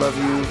 I still love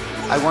you.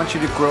 I want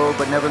you to grow,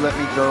 but never let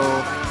me go.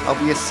 I'll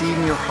be a seed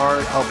in your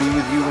heart. I'll be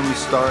with you when you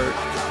start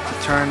to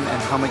turn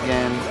and hum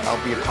again.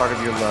 I'll be a part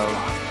of your love.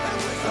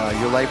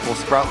 Your life will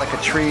sprout like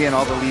a tree, and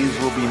all the leaves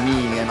will be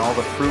me, and all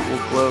the fruit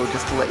will glow,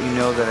 just to let you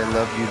know that I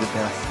love you the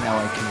best. Now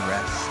I can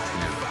rest."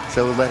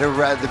 So let her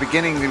rest. At the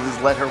beginning, it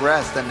was let her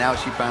rest, and now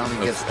she finally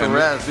gets to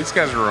rest. These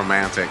guys are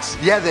romantics.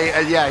 Yeah,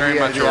 very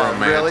much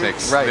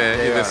romantics. Really? Right.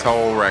 This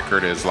whole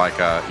record is like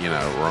a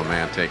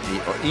romantic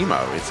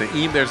emo.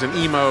 There's an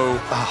emo.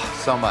 Oh,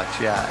 so much,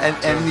 yeah.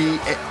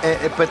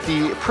 But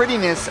the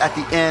prettiness at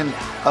the end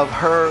of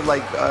her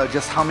like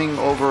just humming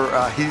over.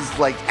 He's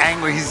like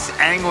angry. He's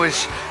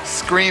anguish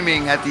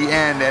screaming at the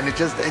end, and it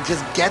just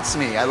gets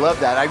me. I love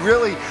that.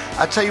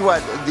 I'll tell you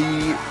what,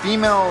 the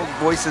female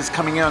voices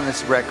coming in on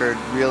this record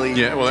really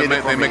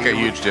they make a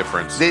huge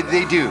difference. They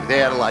do.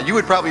 They add a lot. You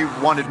would probably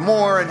wanted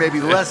more and maybe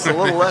less, a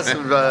little less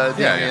of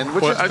Damien,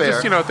 which is fair.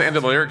 Just at the end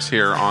of the lyrics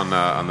here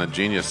on the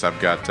Genius, I've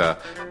got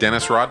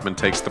Dennis Rodman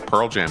takes the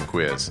Pearl Jam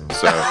quiz.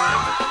 So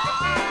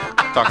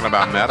talking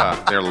about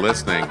meta, they're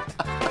listening.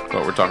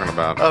 What we're talking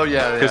about. Oh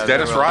yeah, because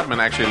Dennis Rodman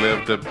actually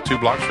lived 2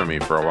 blocks from me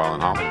for a while in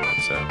Hollywood.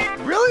 So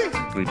really,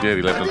 we did.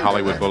 He lived on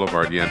Hollywood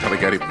Boulevard, until he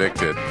got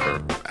evicted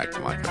for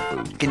acting like a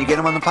fool. Can you get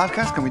him on the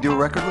podcast? Can we do a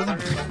record with him?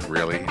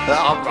 Really?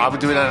 I'll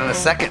do that in a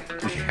second.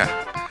 Yeah.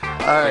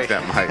 All right.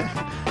 That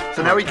might.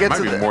 So now we get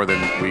to more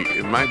than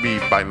it might be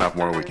biting off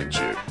more than we can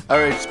chew. All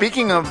right.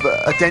 Speaking of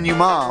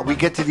denouement, we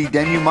get to the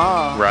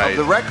denouement of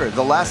the record,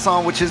 the last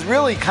song, which is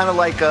really kind of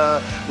like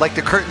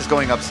the curtains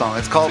going up song.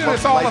 It's called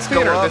It's all a Lights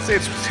theater. Go Up.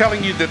 It's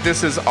telling you that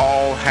this is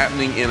all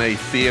happening in a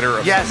theater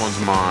of someone's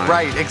mind.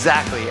 Right,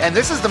 exactly. And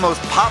this is the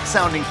most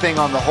pop-sounding thing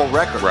on the whole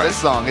record, this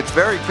song. It's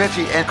very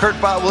pitchy. And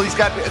he's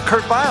got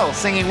Kurt Vile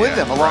singing with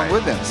him, along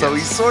with him. So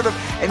he's sort of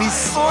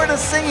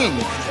singing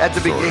at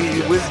the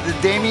beginning. With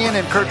Damien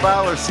and Kurt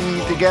Vile are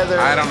singing together.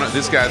 I don't know.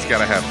 This guy's got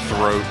to have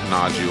throat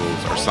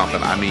nodules or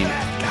something. I mean,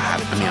 God.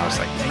 I was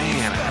like,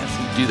 man, how does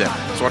he do that?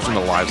 I was watching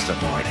the live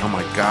stuff and I'm like, oh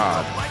my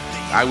God.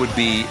 I would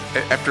be,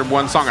 after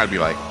one song, I'd be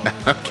like,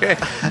 okay,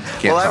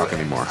 can't talk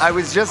anymore. I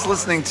was just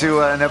listening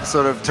to an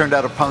episode of Turned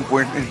Out a Punk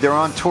where they're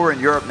on tour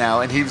in Europe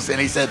now, and he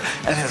said,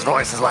 and his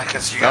voice is like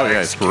this.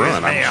 It's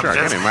ruined. I'm sure. I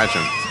can't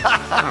imagine.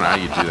 I don't know how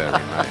you do that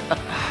every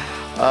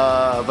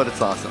night. But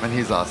it's awesome, and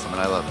he's awesome,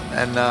 and I love him.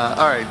 And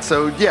all right,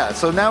 so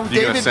now David,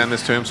 you gonna send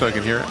this to him so I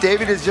can hear it?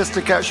 David is just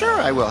a character.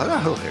 Sure, I will.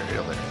 He'll hear it.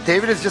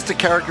 David is just a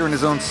character in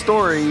his own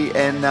story,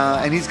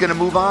 and he's gonna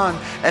move on.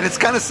 And it's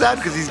kind of sad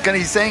because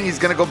he's saying he's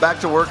gonna go back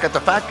to work at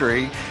the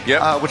factory,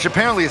 which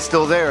apparently is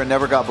still there and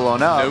never got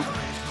blown up. Nope.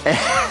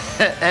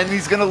 And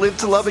he's gonna live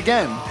to love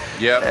again.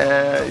 Yep.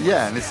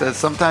 And it says,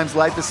 sometimes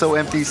life is so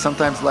empty,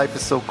 sometimes life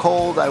is so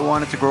cold. I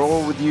wanted to grow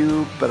old with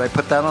you, but I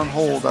put that on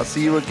hold. I'll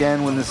see you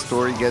again when the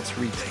story gets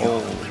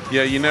retold.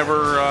 Yeah, you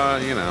never,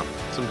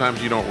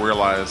 sometimes you don't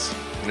realize.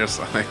 It's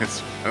like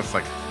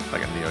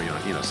a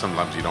Neo.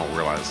 Sometimes you don't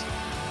realize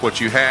what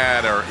you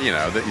had, or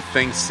that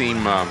things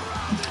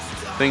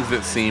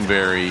that seem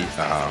very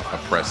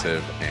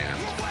oppressive, and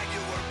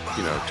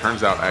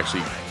turns out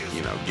actually,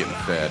 getting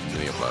fed.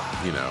 Many of us,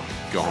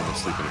 go home and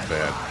sleep in a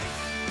bed.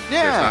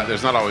 Yeah.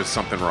 There's not always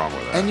something wrong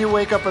with that. And you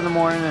wake up in the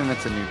morning and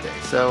it's a new day.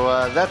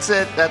 So that's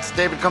it. That's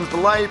David Comes to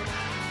Life.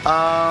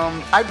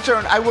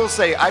 I will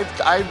say,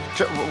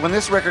 when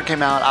this record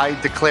came out, I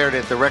declared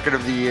it the record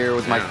of the year. It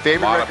was my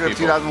favorite record of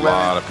 2011. A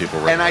lot of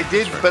people and I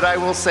did, but I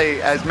will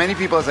say, as many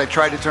people as I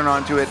tried to turn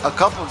on to it,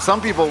 some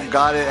people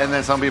got it, and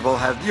then some people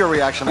had your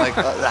reaction like,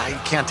 I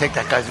can't take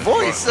that guy's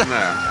voice. Well, no,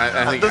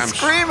 I think the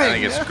screaming. I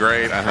think it's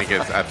great. I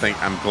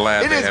think I'm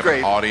glad they have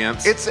an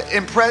audience. It's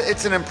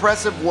an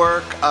impressive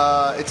work.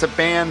 It's a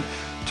band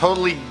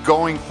totally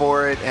going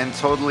for it and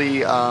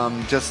totally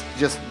just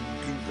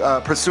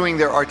pursuing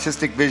their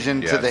artistic vision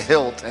to the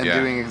hilt and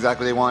doing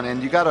exactly what they want,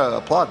 and you got to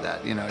applaud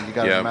that. You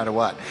got to no matter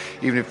what,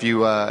 even if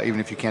you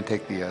can't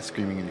take the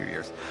screaming in your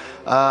ears.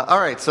 All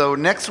right, so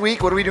next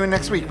week, what are we doing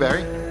next week,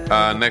 Barry?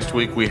 Next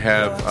week we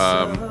have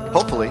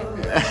hopefully.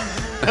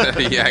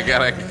 I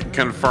gotta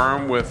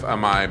confirm with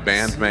my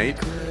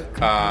bandmate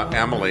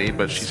Emily,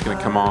 but she's going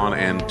to come on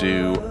and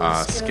do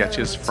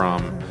sketches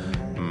from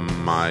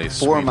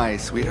For My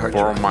Sweetheart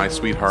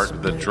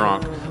the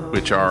Drunk,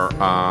 which are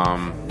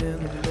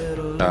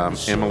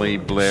Emily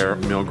Blair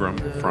Milgram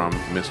from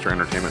Mr.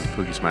 Entertainment and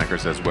Pookie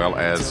Smackers, as well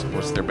as,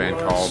 what's their band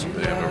called?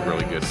 They have a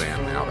really good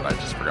band now that I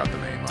just forgot the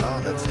name of.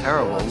 Oh, that's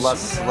terrible.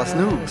 Las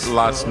Noobs.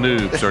 Las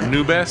Noobs, or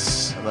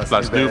Nubes. Las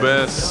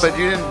Nubes. But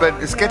you didn't.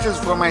 But Sketches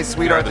for My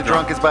Sweetheart the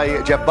Drunk is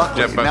by Jeff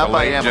Buckley, not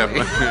by Emily.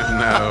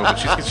 No, but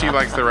she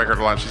likes the record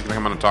a lot. She's going to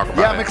come on and talk about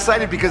it. Yeah, I'm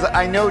excited because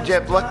I know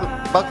Jeff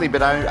Buckley,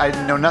 but I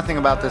know nothing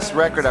about this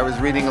record. I was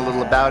reading a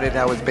little about it.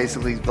 How it's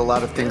basically a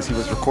lot of things he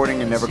was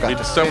recording and never got to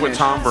finish. Stuff with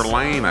Tom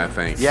Verlaine, I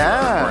think.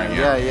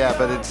 Yeah,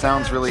 but it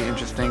sounds really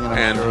interesting.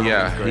 And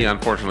I'm sure he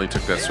unfortunately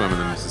took that swim in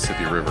the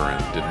Mississippi River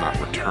and did not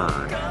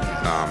return.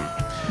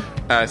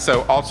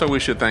 So also we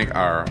should thank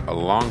our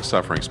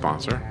long-suffering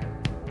sponsor.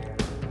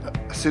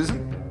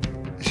 Susan?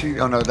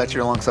 Oh no, that's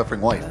your long-suffering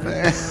wife.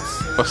 I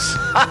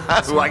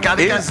had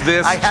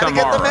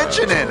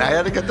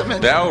to get the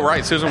mention in. Oh,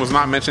 right. Susan was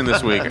not mentioned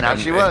this week. Now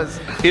she was.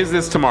 Is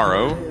This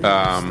Tomorrow?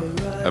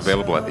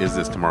 Available at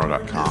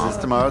isthistomorrow.com.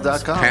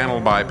 Isthistomorrow.com. Panel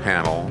by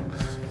panel.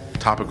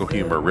 Topical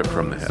humor ripped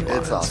from the headlines.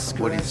 It's awesome.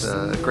 Woody's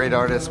a great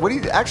artist. Woody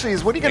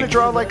going to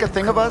draw like a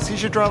thing of us? He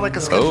should draw like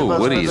a sketch of us. Oh,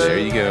 Woody, there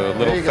you go. A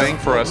little thing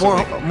for us.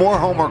 More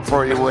homework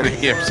for you, Woody.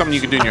 Yeah, something you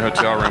can do in your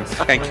hotel room.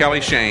 And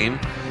Kelly Shane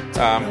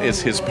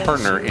is his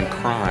partner in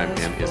crime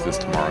in Is This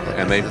Tomorrow?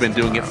 And they've been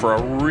doing it for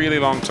a really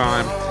long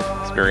time.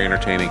 It's very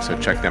entertaining, so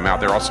check them out.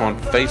 They're also on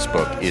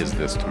Facebook, Is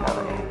This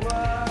Tomorrow?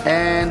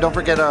 And don't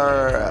forget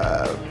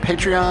our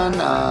Patreon,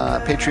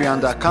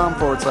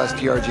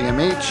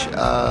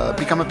 patreon.com/TRGMH.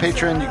 Become a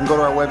patron. You can go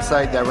to our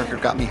website,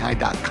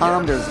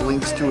 thatrecordgotmehigh.com. There's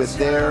links to it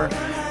there.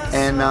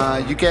 And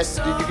you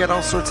get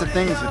all sorts of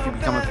things if you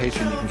become a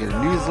patron. You can get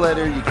a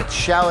newsletter, you get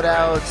shout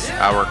outs.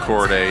 I'll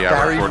record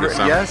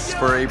something. Yes,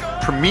 for a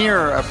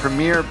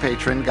premier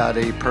patron got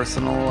a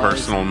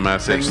personal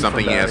message,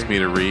 something he asked me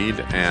to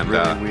read. And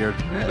really weird.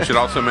 We should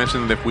also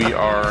mention that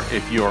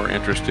if you are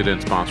interested in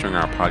sponsoring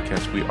our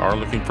podcast, we are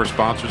looking for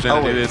sponsors,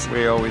 and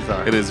we always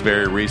are. It is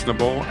very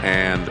reasonable,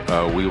 and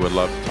we would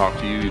love to talk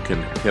to you. You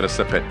can hit us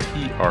up at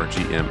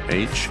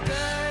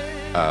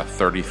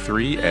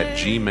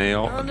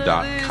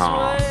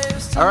trgmh33@gmail.com.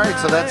 All right,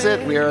 so that's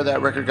it. We are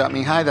That Record Got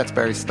Me High. That's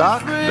Barry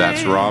Stock.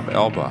 That's Rob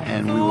Elba.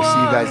 And we will see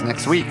you guys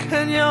next week.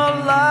 In your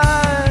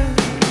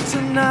life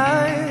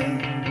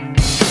tonight,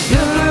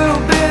 your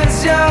little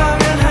bit's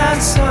young and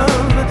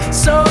handsome,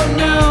 so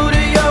new to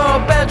your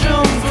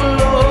bedroom floor.